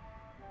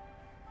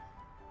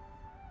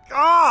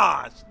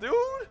 Gosh, dude.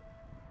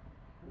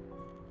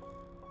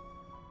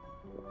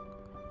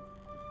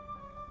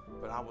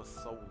 But I was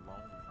so lonely.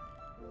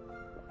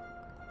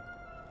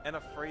 And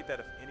afraid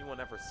that if anyone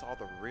ever saw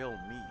the real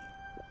me,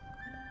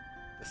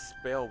 the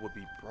spell would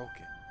be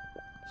broken.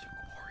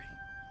 Chicory.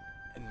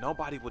 And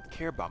nobody would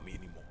care about me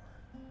anymore.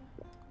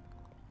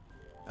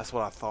 That's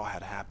what I thought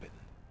had happened.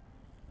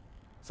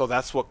 So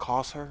that's what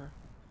caused her?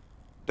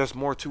 There's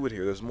more to it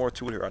here. There's more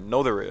to it here. I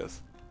know there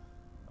is.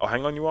 Oh,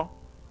 hang on, you all.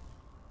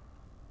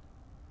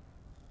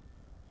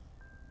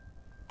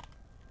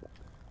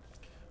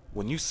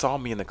 When you saw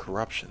me in the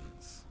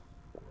corruptions,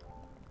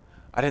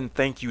 I didn't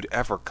think you'd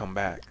ever come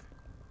back.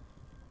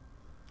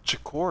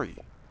 Chicory,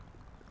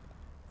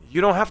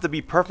 you don't have to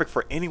be perfect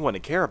for anyone to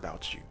care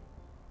about you.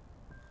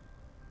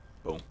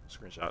 Boom,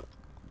 screenshot.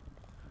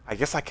 I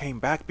guess I came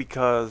back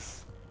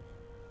because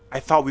I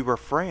thought we were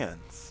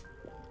friends.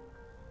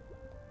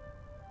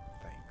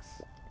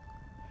 Thanks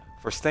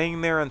for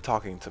staying there and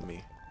talking to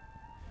me,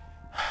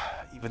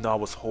 even though I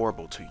was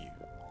horrible to you.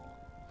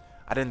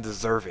 I didn't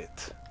deserve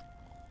it,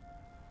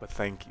 but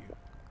thank you.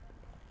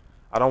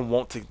 I don't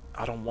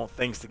want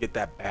things to get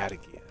that bad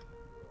again.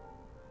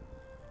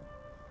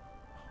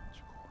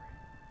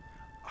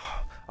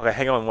 Okay,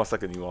 hang on 1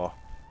 second, you all.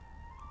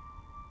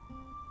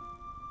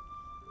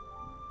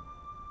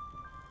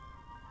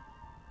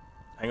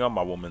 Hang on,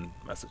 my woman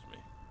messaged me.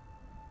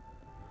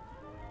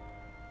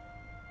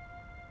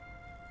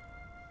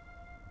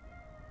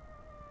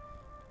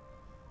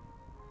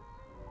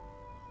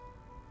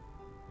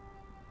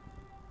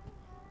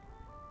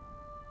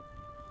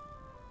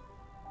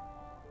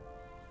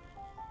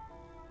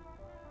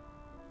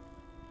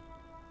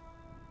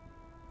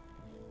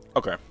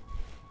 Okay.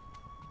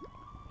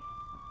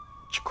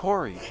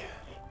 Chicory,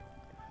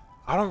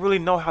 I don't really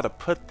know how to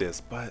put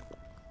this, but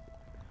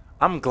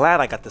I'm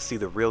glad I got to see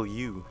the real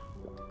you.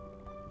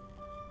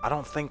 I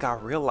don't think I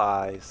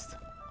realized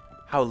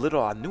how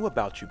little I knew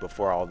about you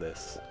before all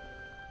this.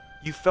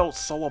 You felt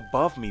so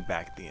above me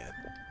back then.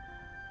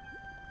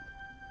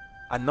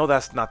 I know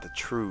that's not the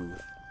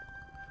truth.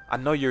 I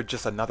know you're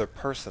just another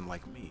person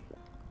like me.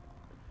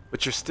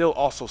 But you're still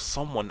also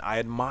someone I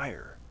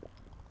admire,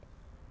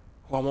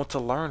 who I want to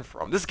learn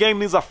from. This game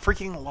needs a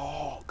freaking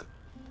log.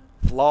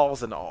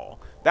 Flaws and all.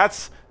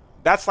 That's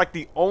like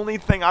the only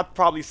thing I'd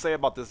probably say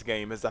about this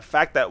game is the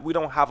fact that we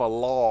don't have a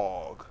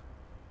log.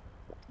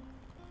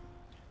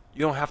 You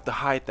don't have to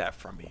hide that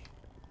from me.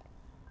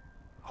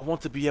 I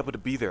want to be able to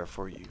be there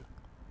for you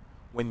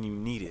when you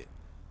need it.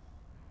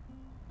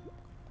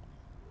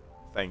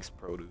 Thanks,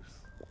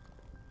 Produce.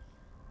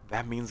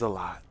 That means a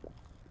lot.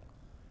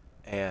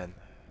 And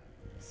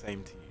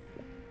same to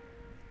you.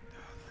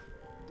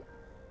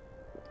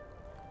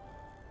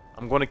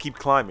 I'm going to keep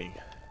climbing.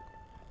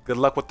 Good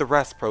luck with the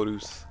rest,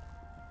 Produce.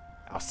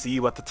 I'll see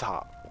you at the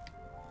top.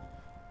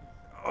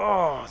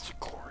 Oh,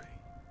 Chicory.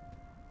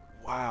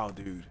 Wow,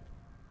 dude.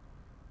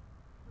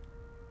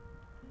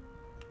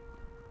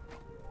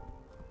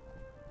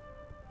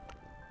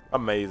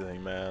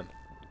 Amazing, man.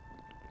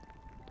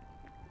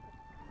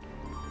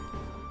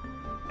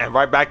 And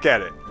right back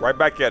at it. Right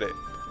back at it.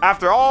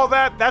 After all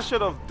that, that should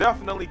have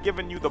definitely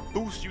given you the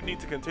boost you need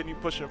to continue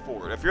pushing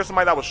forward. If you're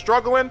somebody that was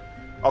struggling,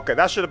 okay,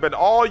 that should have been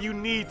all you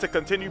need to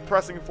continue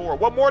pressing forward.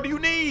 What more do you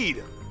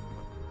need?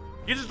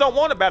 You just don't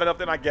want it bad enough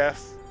then, I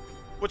guess.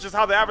 Which is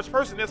how the average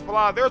person is for a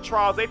lot of their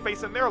trials they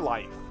face in their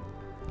life.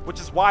 Which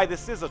is why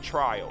this is a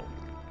trial.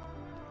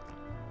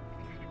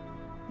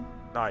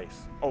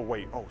 Nice. Oh,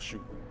 wait. Oh,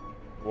 shoot.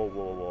 Whoa,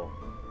 whoa, whoa.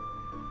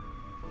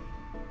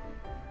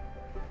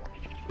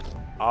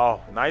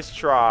 Oh, nice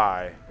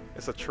try.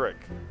 It's a trick.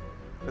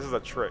 This is a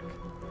trick.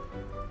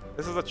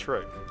 This is a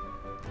trick.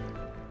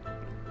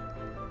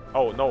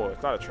 Oh, no,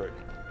 it's not a trick.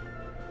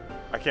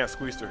 I can't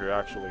squeeze through here,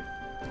 actually.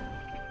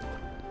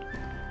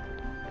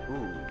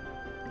 Ooh.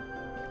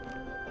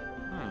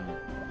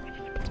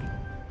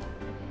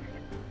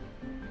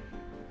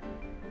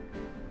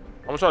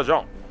 I'm gonna try to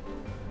jump.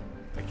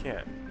 I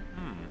can't.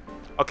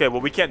 Okay,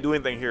 well, we can't do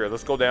anything here.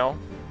 Let's go down.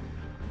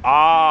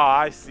 Ah,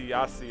 I see,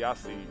 I see, I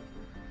see.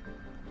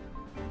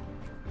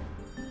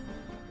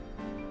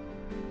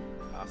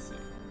 I see.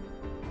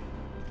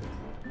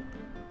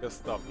 Good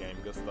stuff, game.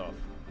 Good stuff.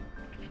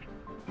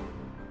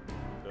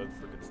 Good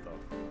freaking stuff.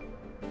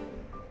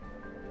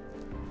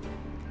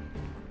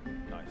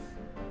 Nice.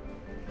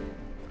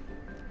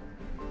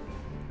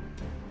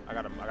 I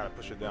gotta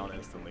push it down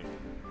instantly.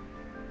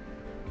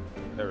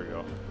 There we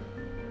go.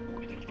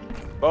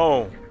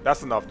 Boom.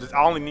 That's enough.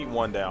 I only need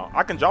one down.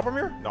 I can jump from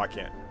here? No, I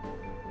can't.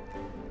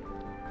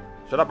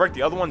 Should I break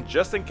the other one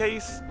just in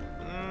case?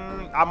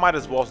 I might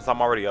as well since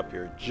I'm already up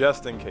here.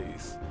 Just in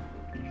case.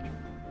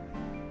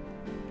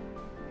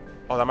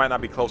 Oh, that might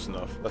not be close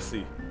enough. Let's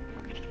see.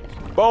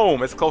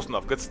 Boom. It's close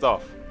enough. Good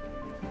stuff.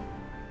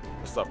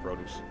 Good stuff,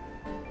 produce.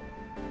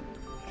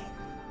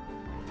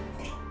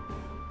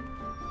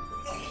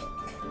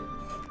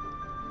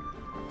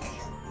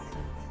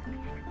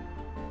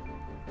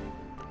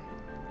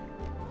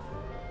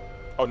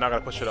 Oh, now I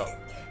gotta push it up.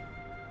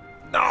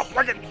 No,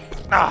 break it!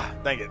 Ah,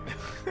 dang it.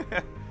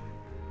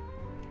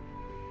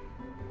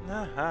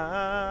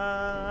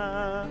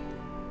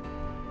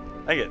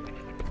 Dang it.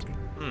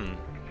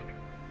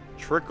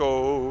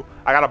 Trickle.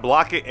 I gotta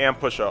block it and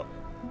push up.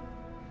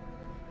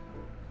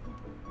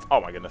 Oh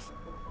my goodness.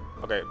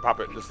 Okay, pop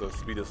it just to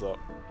speed this up.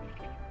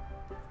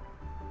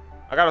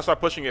 I gotta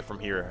start pushing it from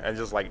here and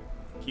just like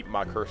keep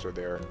my cursor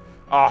there.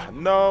 Ah,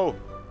 no!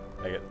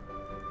 Dang it.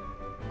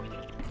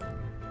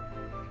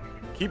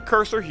 Keep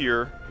cursor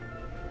here.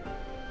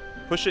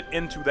 Push it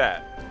into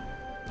that.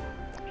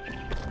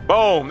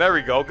 Boom! There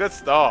we go. Good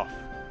stuff.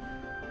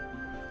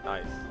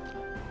 Nice.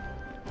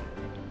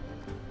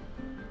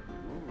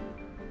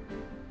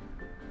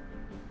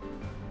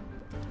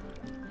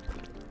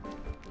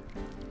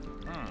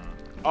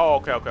 Oh,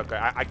 okay, okay,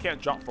 okay. I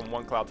can't jump from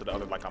one cloud to the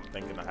other like I'm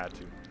thinking I had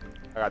to.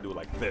 I gotta do it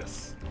like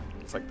this.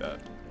 It's like that.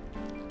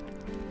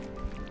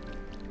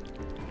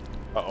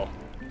 Uh-oh.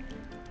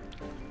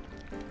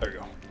 There you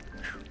go.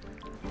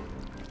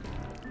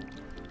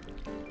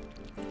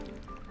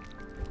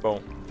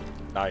 Boom.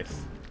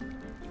 Nice.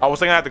 I was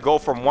thinking I had to go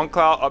from one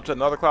cloud up to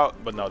another cloud,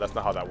 but no, that's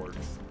not how that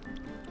works.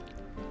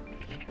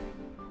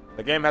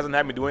 The game hasn't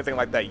had me do anything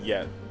like that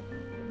yet.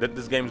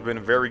 This game's been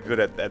very good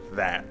at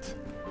that.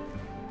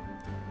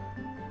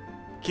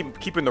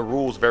 Keeping the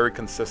rules very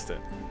consistent.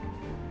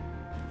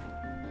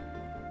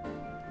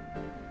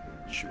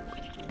 Shoot.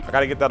 I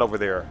gotta get that over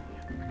there.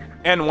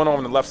 And one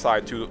on the left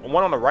side too.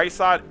 One on the right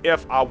side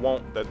if I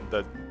want if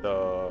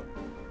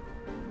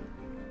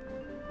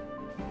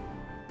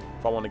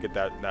I want to get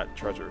that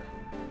treasure.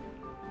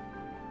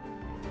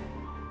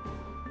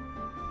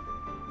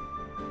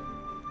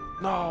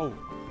 No!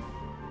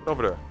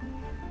 Over there.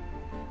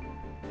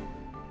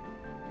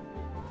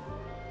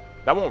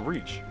 That won't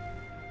reach.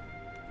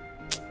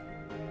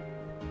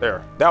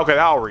 There. Okay,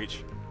 that'll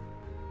reach.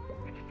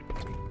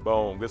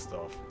 Boom. Good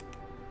stuff.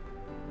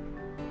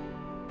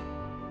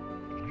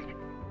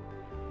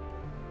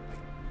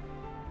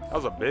 That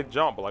was a big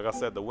jump, but like I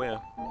said, the win.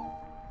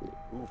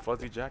 Ooh,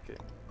 fuzzy jacket.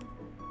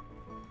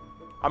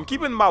 I'm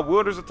keeping my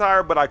wilderness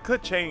attire, but I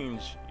could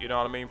change, you know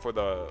what I mean, for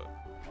the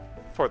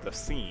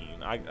scene.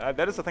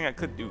 That is the thing I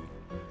could do.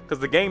 Because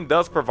the game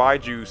does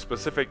provide you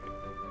specific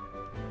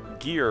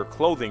gear,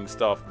 clothing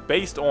stuff,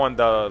 based on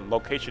the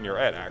location you're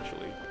at,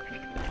 actually.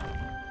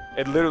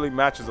 It literally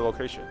matches the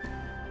location.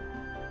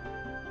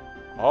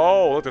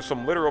 Oh, look, there's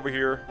some litter over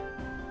here.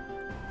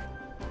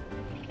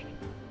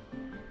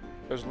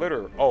 There's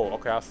litter. Oh,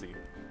 okay, I see.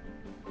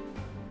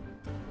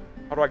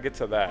 How do I get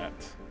to that?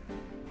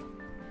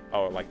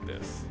 Oh, like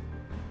this.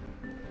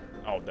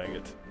 Oh, dang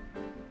it.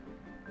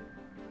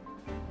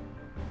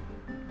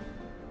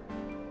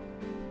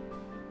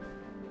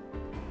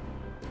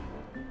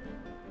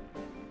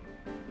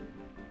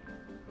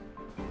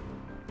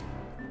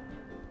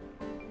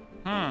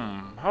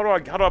 How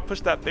do I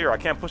push that there? I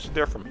can't push it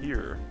there from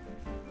here.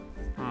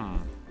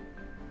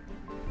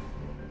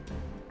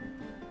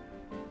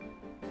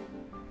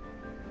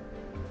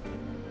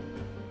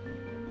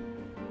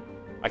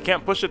 I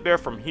can't push it there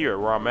from here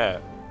where I'm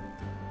at.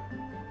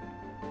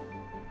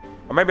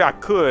 Or maybe I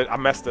could. I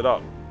messed it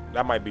up.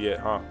 That might be it,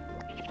 huh?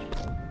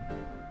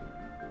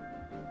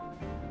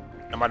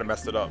 I might have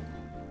messed it up.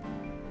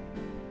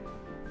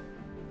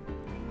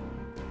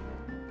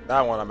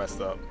 That one I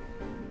messed up.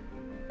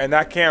 And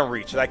that can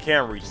reach. That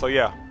can reach. So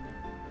yeah.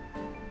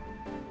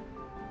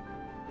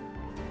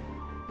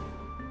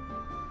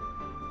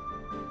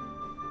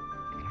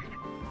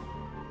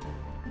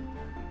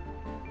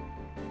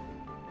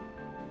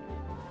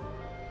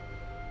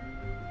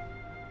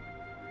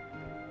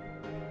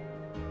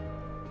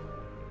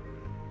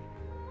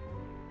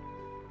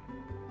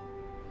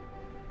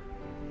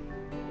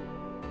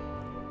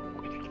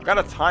 I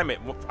gotta time it.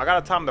 I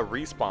gotta time the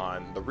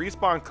respawn. The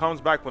respawn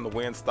comes back when the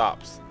wind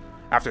stops.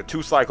 After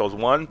 2 cycles.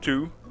 1,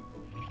 2.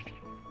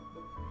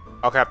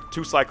 Okay, after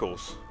 2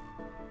 cycles.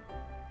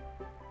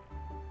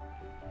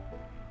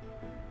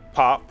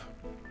 Pop.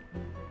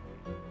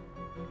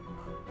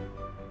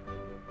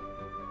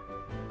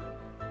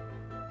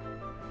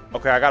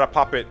 Okay, I gotta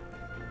pop it.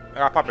 I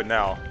gotta pop it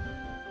now.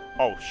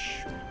 Oh,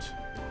 shoot.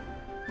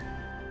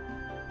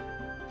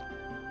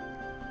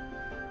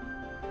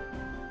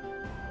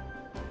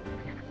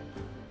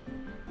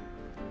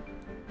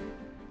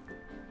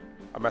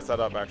 I messed that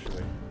up,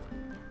 actually.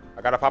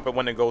 I gotta pop it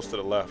when it goes to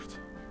the left,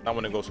 not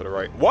when it goes to the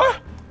right.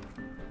 What?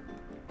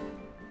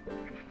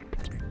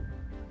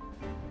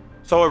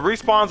 So it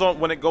respawns on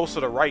when it goes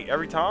to the right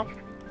every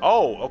time?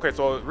 Oh, okay,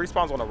 so it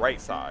respawns on the right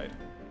side.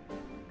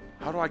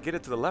 How do I get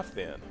it to the left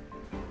then?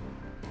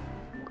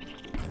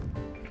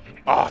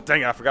 Oh,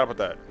 dang it, I forgot about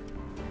that.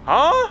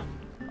 Huh?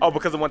 Oh,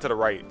 because it went to the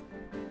right.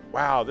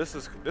 Wow, this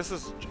is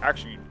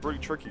actually pretty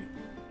tricky.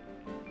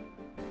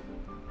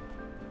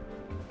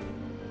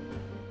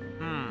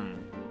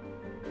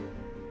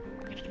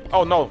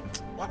 Oh no!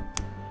 What?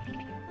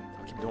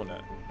 I keep doing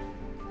that.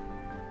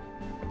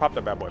 Pop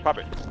that bad boy. Pop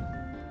it.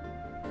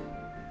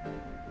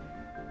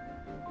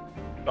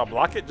 No,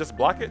 block it. Just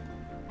block it.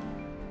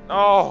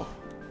 No.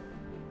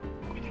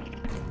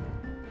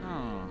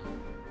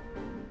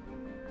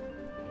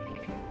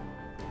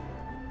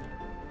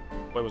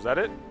 Wait, was that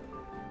it?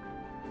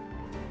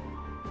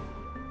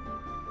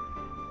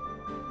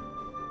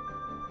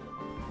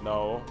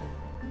 No.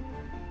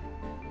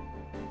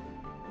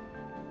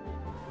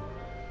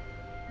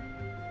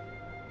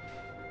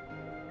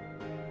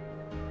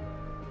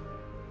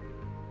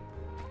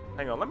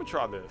 Hang on, let me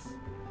try this.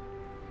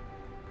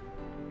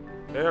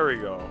 There we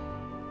go.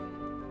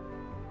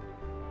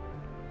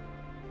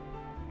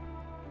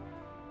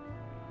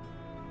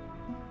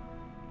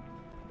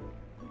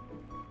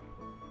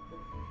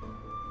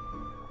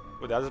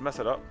 Wait, did I just mess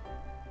it up?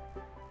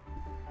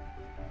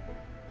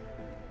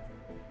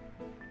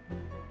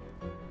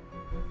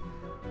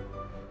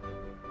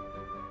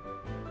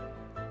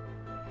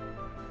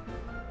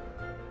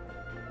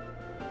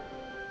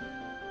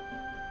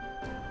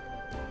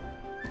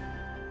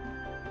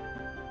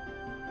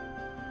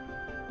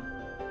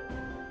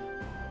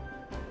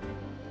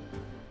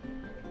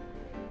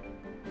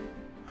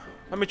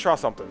 Let me try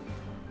something.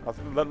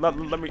 Let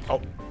me. Oh,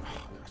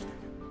 gosh.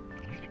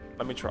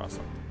 Let me try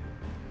something.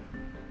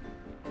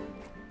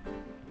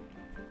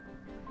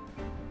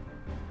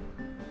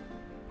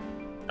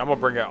 I'm gonna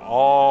bring it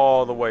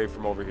all the way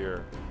from over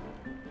here.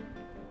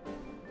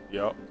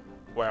 Yep.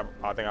 Well,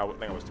 I think I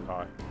was too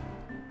high.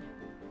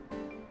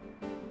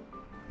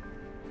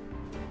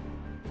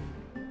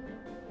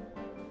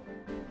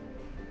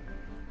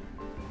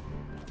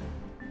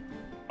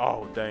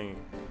 Oh dang.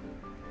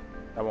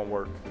 That won't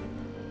work.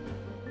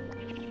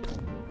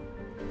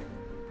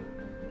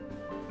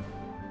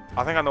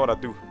 I think I know what I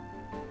do.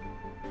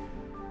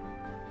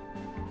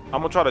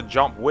 I'm gonna try to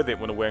jump with it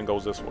when the wind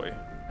goes this way.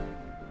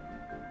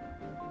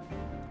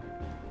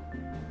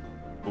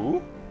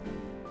 Ooh.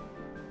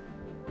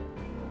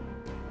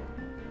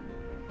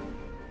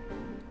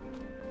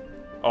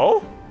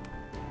 Oh?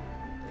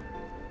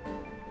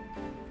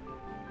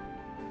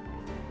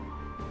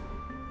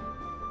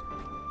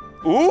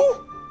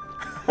 Ooh?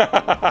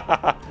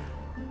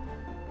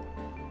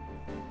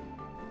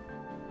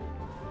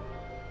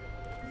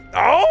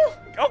 Oh?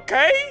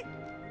 Okay.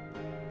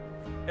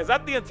 Is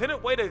that the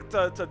intended way to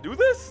do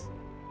this?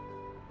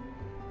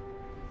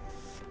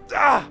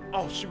 Ah!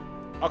 Oh shoot.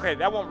 Okay,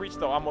 that won't reach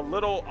though. I'm a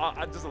little,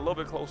 just a little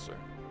bit closer.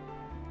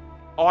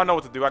 Oh, I know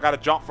what to do. I gotta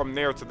jump from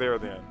there to there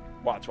then.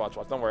 Watch, watch,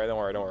 watch. Don't worry, don't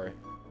worry, don't worry.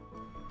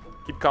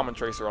 Keep coming,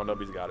 Tracer. On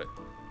W's got it.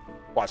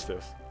 Watch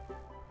this.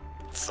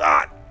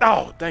 Ah!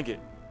 Oh, dang it.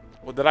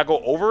 Well, did I go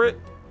over it?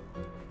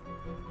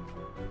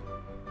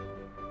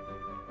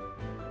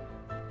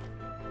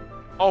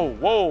 Oh,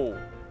 whoa.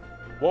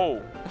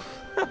 Whoa.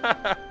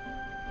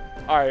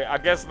 Alright, I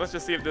guess let's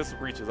just see if this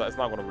reaches. It's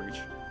not gonna reach.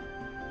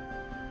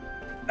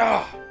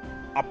 Ah!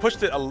 I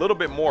pushed it a little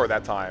bit more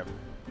that time.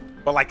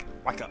 But like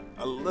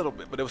a little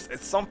bit. But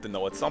it's something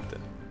though, it's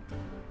something.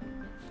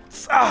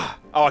 Ah!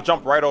 Oh, I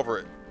jumped right over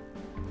it.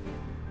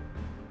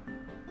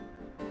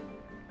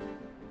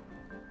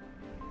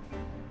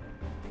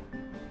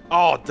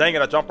 Oh, dang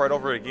it, I jumped right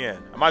over it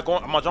again. Am I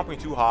jumping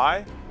too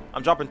high?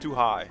 I'm jumping too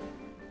high.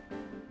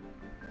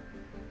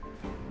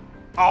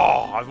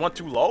 Oh, I went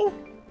too low?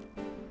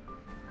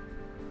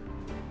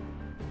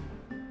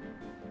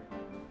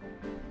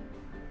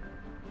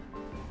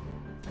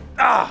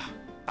 Ah!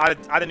 I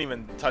didn't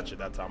even touch it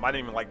that time. I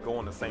didn't even like go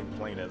on the same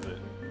plane as it.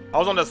 I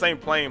was on the same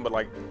plane, but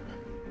like...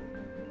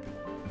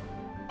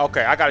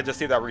 Okay, I gotta just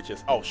see if that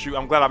reaches. Oh shoot,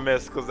 I'm glad I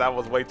missed because that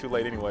was way too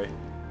late anyway.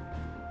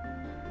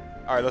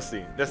 Alright, let's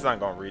see. This is not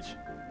gonna reach.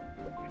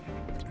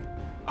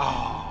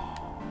 Oh.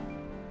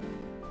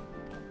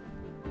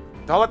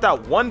 Did I let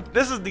that one...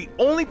 This is the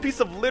only piece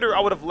of litter I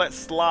would have let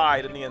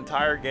slide in the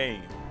entire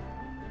game.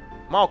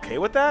 Am I okay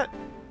with that?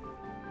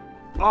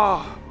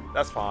 Oh,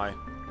 that's fine.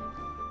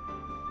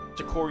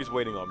 Chicory's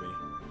waiting on me.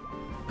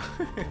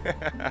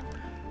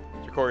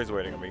 Chicory's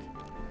waiting on me.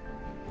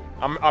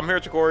 I'm here,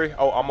 Chicory.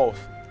 Oh,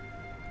 almost.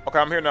 Okay,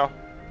 I'm here now.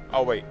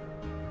 Oh, wait.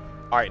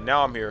 Alright,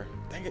 now I'm here.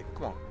 Dang it,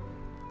 come on.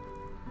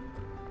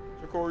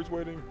 Chicory's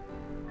waiting.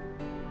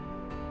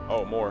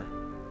 Oh, more.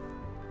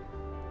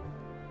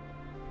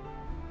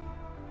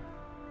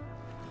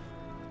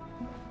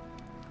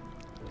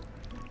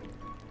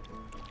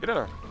 Get in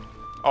there.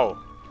 Oh.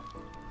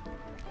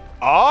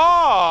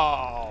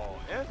 Oh!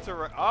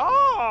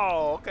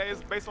 Oh, okay,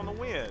 it's based on the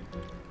wind.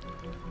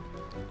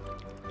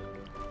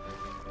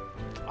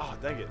 Oh,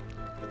 dang it.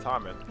 The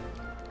timing.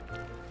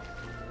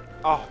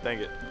 Oh, dang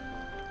it.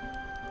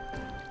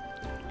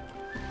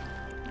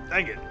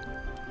 Dang it.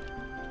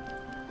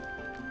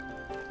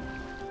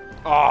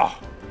 Oh.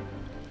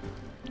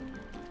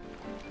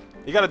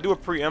 You gotta do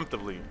it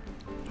preemptively.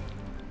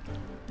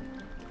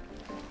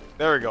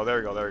 There we go, there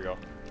we go, there we go.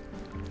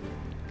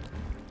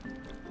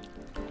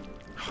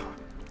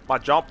 My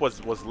jump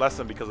was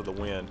lessened because of the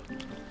wind.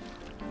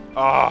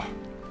 Ah.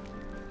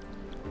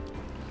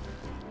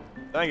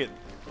 Dang it.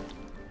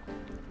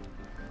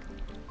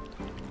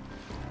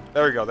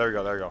 There we go, there we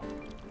go, there we go.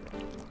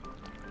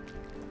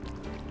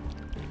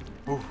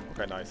 Ooh,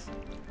 okay, nice.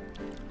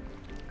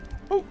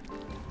 Ooh.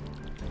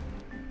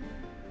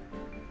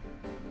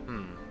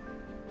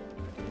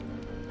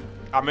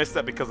 I missed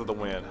that because of the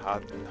wind.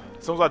 As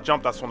soon as I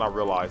jumped, that's when I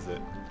realized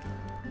it.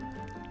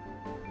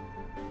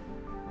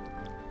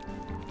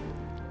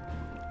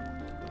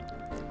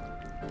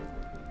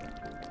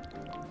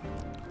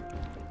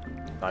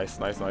 Nice,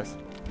 nice, nice.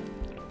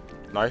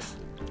 Nice.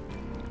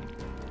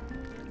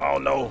 Oh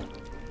no.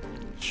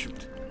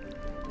 Shoot.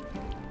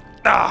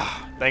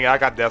 Ah, dang it, I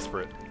got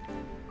desperate.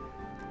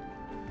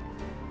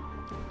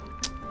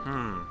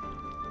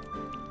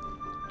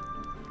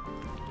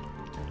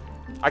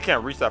 I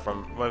can't reach that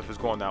from if it's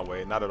going that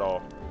way, not at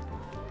all.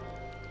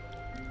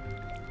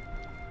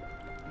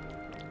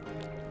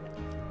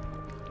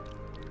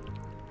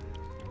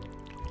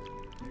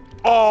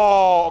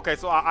 Oh, okay,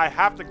 so I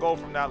have to go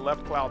from that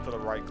left cloud to the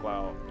right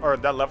cloud. Or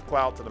that left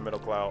cloud to the middle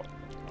cloud.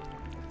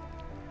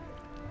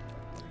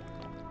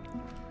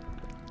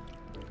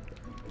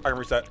 I can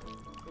reach that.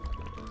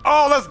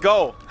 Oh, let's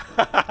go!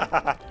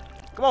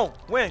 Come on,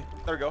 win.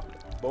 There we go.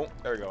 Boom,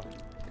 there we go.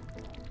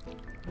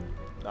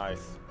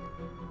 Nice.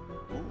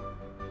 Ooh.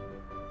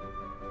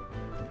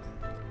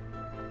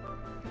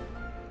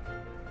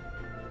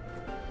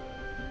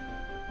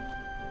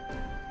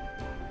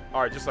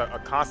 Alright, just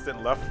a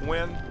constant left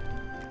wind.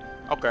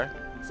 Okay,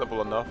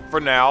 simple enough. For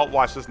now,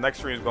 watch, this next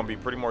stream is going to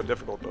be pretty more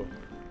difficult though.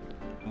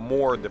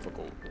 More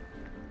difficult.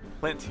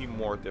 Plenty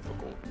more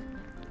difficult.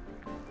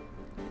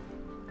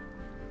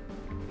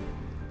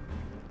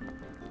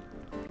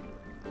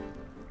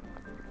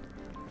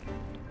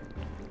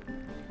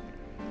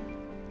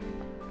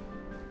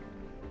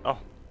 Oh.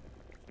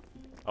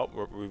 Oh,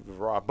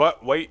 we've arrived.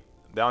 But wait,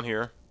 down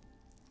here.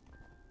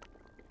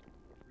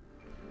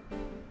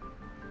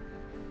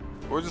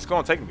 Where's this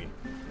going to take me?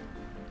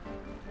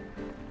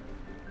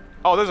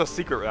 Oh, there's a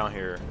secret down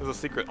here. There's a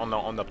secret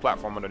on the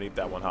platform underneath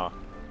that one, huh?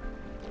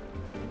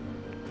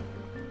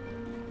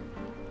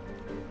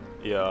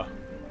 Yeah.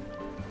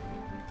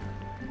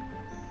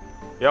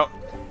 Yep.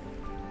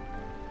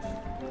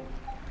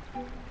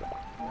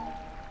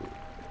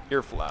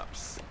 Ear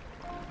flaps.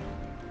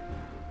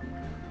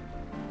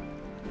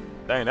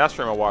 Dang, that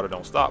stream of water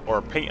don't stop.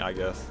 Or paint, I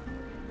guess.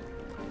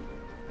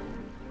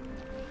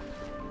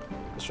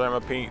 The stream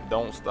of paint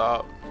don't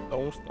stop.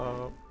 Don't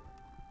stop.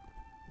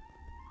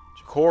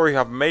 Chicory,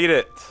 I've made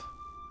it.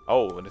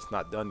 Oh, and it's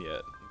not done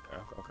yet.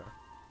 Okay, okay.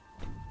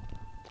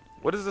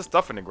 What is this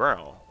stuff in the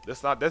ground? This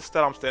that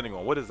I'm standing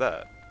on. What is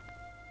that?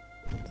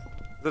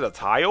 Is it a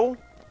tile?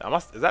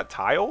 Is that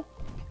tile?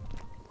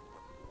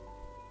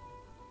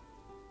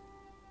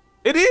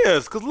 It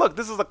is, cause look,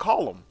 this is a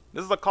column.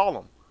 This is a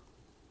column.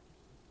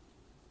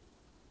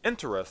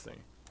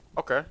 Interesting.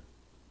 Okay.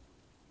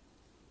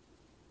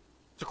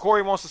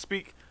 Chicory wants to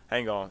speak.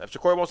 Hang on. If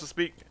Chicory wants to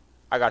speak,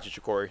 I got you,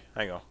 Chicory.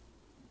 Hang on.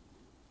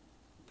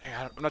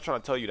 Dang, I'm not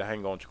trying to tell you to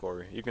hang on,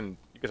 Chicory. You can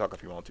talk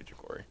if you want to,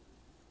 Chicory.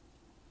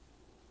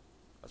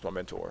 That's my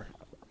mentor.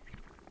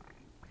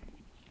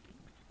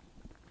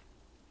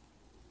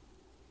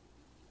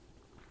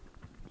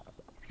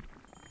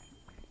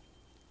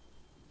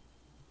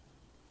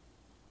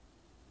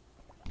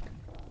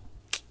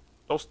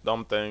 Those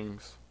dumb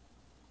things.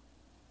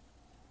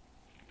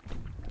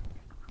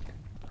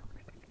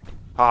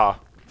 Haha,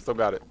 still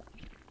got it.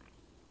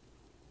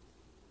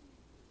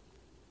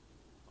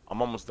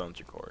 I'm almost done,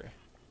 Chicory.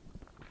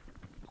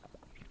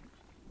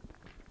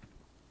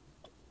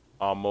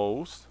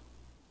 Almost.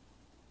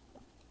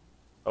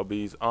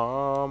 LB's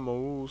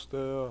almost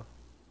there.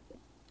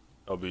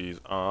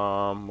 LB's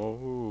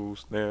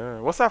almost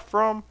there. What's that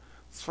from?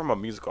 It's from a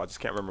musical. I just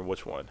can't remember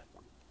which one.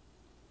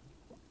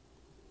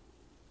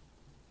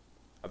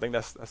 I think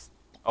that's.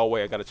 Oh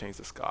wait, I gotta change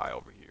the sky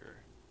over here.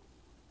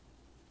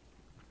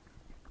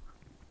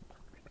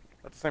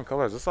 That's the same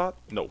color as this lot?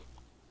 No,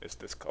 it's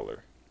this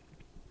color.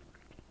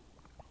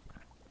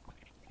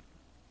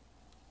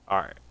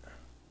 Alright.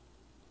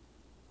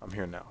 I'm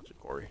here now,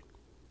 Chicory.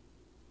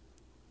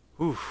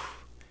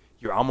 Oof.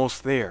 You're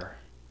almost there.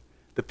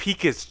 The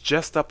peak is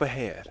just up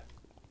ahead.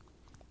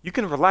 You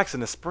can relax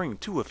in the spring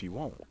too if you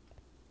want.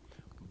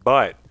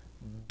 But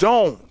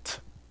don't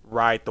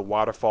ride the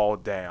waterfall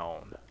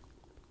down.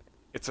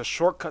 It's a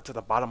shortcut to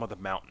the bottom of the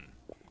mountain.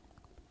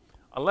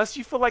 Unless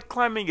you feel like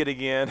climbing it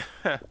again.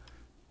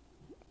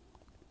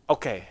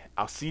 Okay,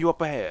 I'll see you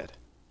up ahead.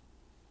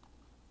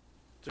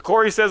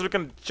 Chicory says we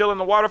can chill in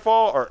the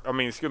waterfall, or, I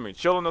mean, excuse me,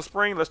 chill in the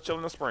spring. Let's chill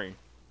in the spring.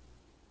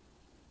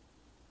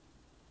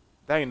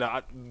 Dang,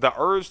 the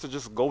urge to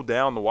just go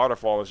down the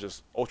waterfall is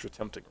just ultra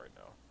tempting right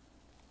now.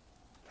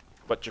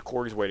 But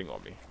Chicory's waiting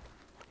on me.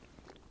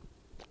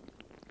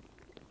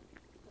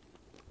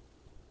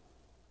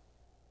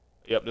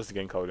 Yep, this is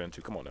getting colored in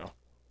too. Come on now.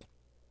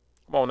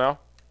 Come on now.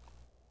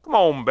 Come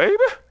on, baby.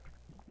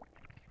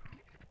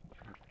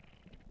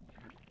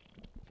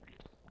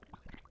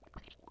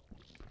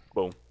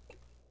 Boom.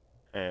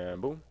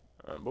 And boom.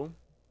 And boom.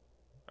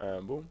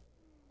 And boom.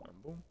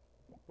 And boom.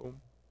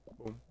 Boom.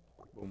 Boom.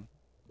 Boom.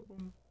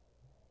 Boom.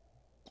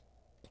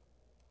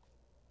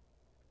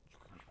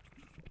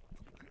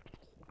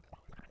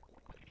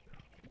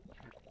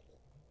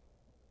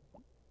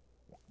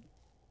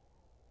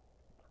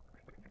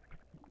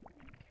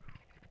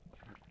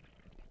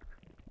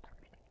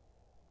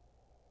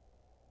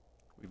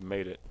 We've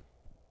made it.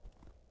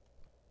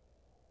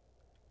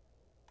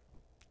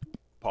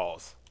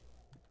 Pause.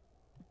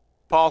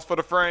 Pause for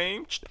the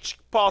frame.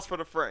 Pause for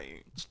the frame.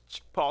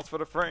 Pause for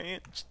the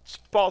frame.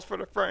 Pause for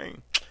the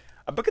frame.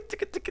 A book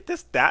ticket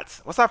this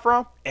that's what's that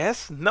from?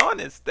 S? None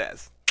is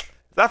this.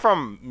 Is that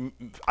from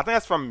I think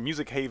that's from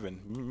Music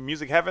Haven.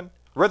 Music Heaven?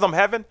 Rhythm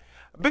Heaven?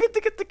 A big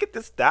ticket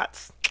this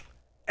that's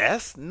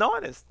S?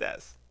 None is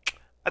this.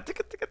 A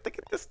ticket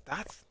this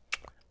that's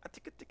a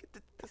ticket this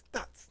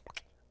that's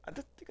a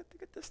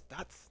ticket this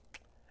that's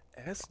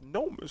S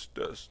no miss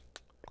this.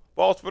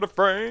 Pause for the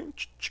frame.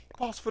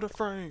 Pause for the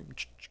frame.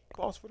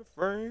 Pause for the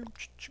frame.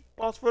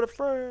 Pause for the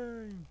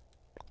frame.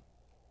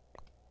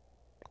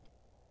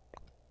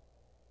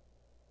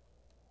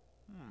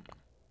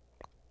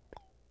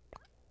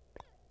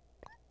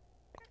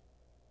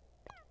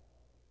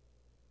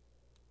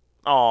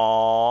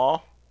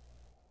 Aww.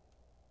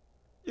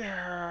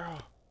 Yeah.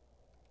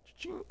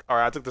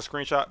 Alright, I took the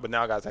screenshot, but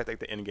now, guys, I take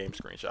the in-game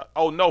screenshot.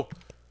 Oh, no.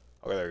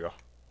 Okay, there you go.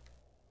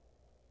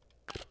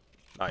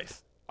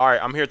 Nice.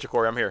 Alright, I'm here,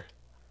 Chicory. I'm here.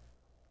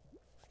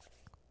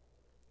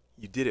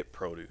 You did it,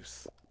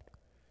 Produce.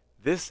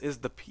 This is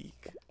the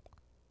peak.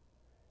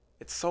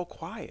 It's so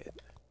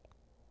quiet.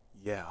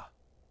 Yeah,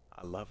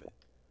 I love it.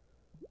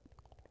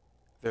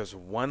 There's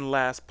one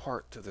last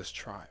part to this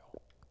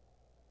trial.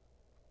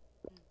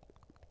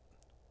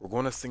 We're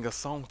going to sing a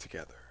song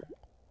together.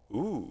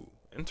 Ooh,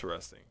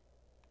 interesting.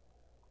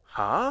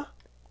 Huh?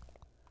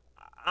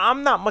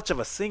 I'm not much of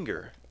a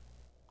singer.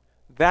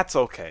 That's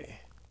okay.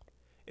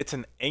 It's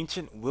an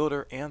ancient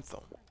wilder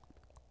anthem.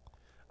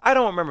 I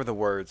don't remember the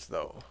words,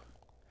 though,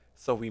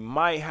 so we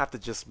might have to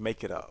just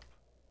make it up.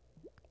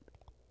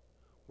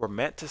 We're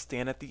meant to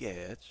stand at the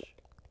edge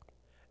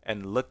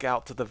and look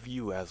out to the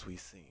view as we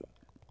sing.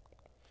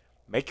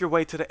 Make your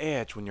way to the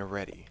edge when you're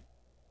ready.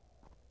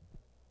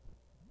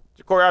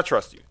 Chicory, I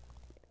trust you.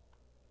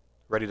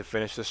 Ready to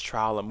finish this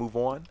trial and move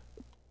on?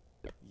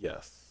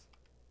 Yes.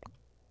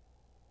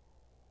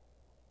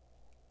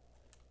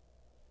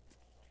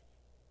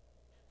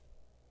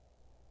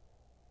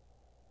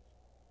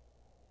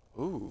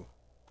 Ooh.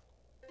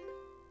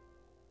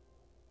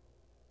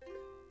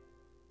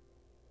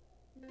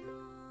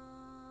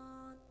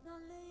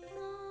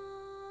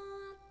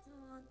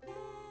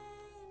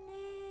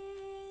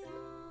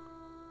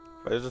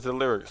 These are the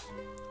lyrics.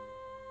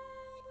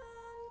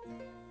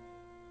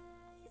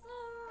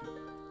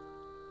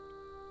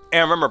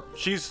 And remember,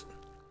 she's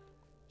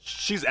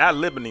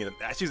ad-libbing.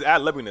 She's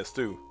ad-libbing this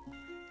too.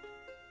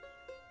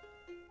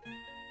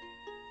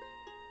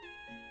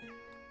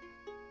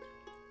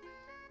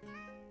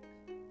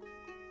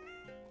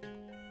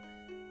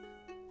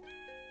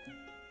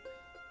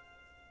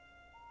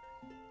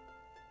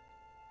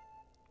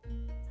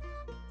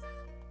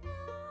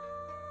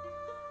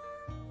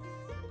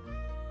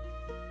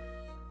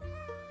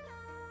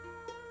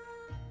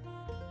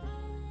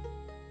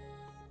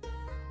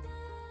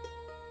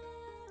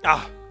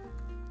 Ah.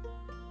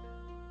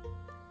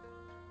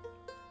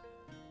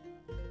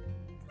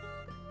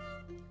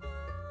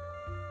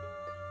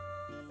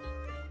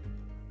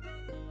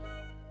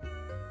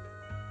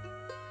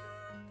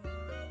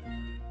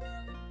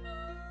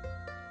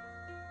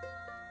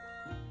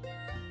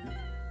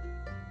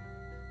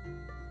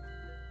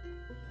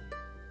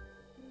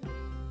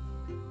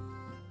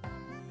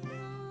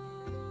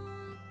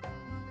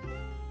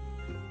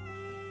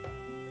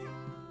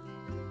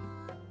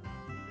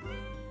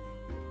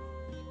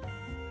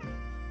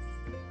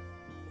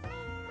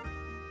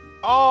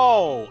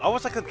 Oh, I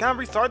was like, can I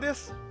restart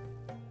this?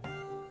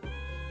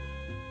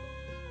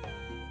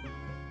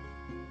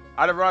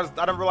 I didn't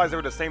realize they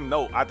were the same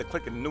note. I had to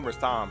click it numerous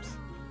times.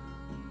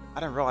 I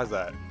didn't realize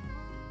that.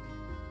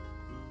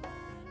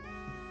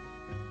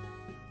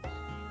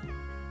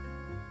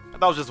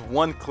 that was just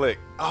one click.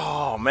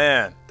 Oh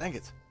man, dang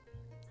it.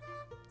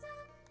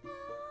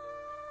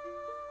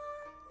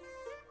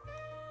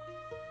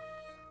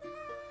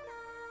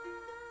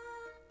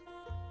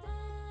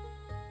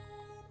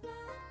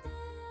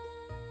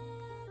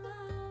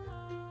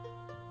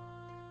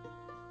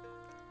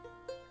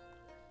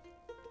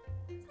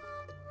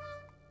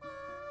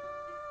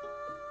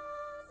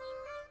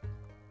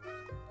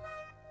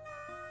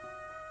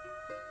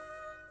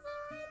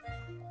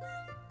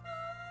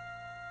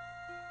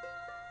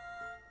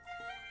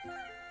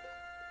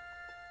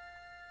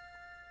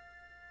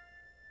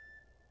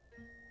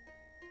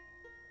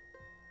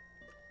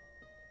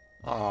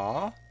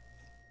 Aww.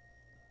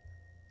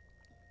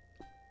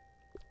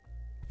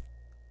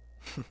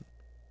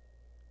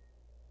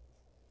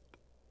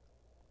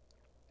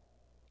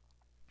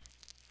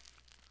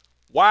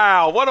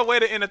 Wow, what a way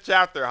to end a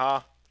chapter,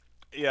 huh?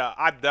 Yeah,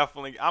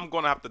 I'm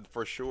gonna have to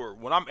for sure.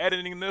 When I'm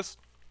editing this,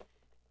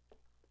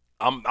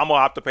 I'm gonna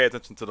have to pay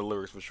attention to the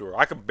lyrics for sure.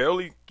 I can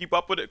barely keep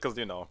up with it because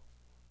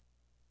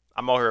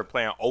I'm out here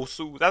playing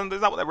Osu. That's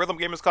not what that rhythm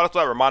game is called. That's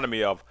what it reminded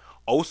me of.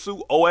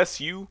 Osu,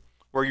 OSU,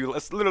 where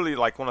it's literally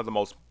like one of the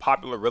most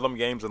popular rhythm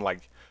games in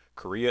like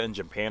Korea and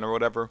Japan or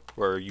whatever,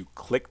 where you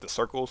click the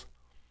circles.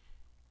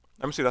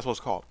 Let me see, that's what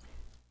it's called.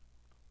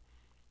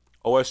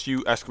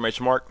 OSU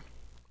exclamation mark.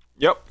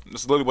 Yep,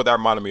 that's literally what that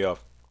reminded me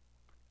of.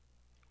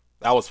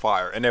 That was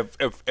fire, and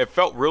it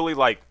felt really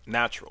like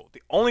natural.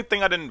 The only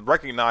thing I didn't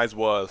recognize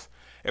was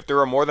if there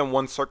were more than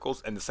one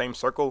circles in the same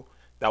circle,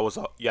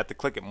 you had to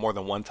click it more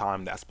than one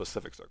time that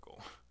specific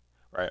circle,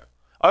 right?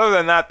 Other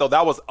than that, though,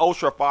 that was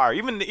ultra fire.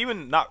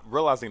 Even not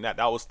realizing that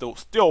was still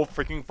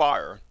freaking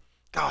fire.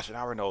 Gosh, and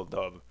I already know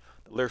the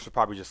lyrics are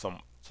probably just oh, dude,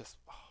 this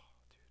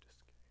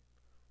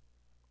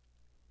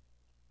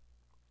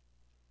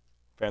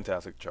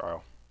fantastic,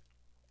 Charles.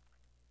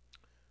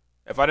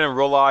 If I didn't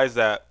realize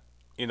that,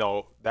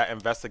 that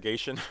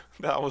investigation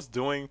that I was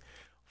doing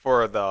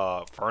for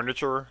the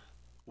furniture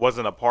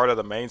wasn't a part of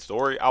the main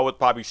story, I would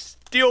probably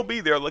still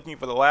be there looking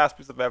for the last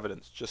piece of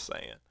evidence. Just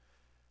saying.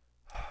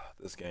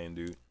 This game,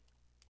 dude.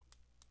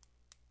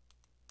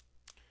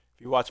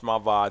 If you watch my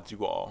VODs,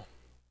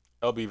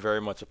 it'll be very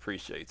much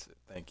appreciated.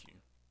 Thank you.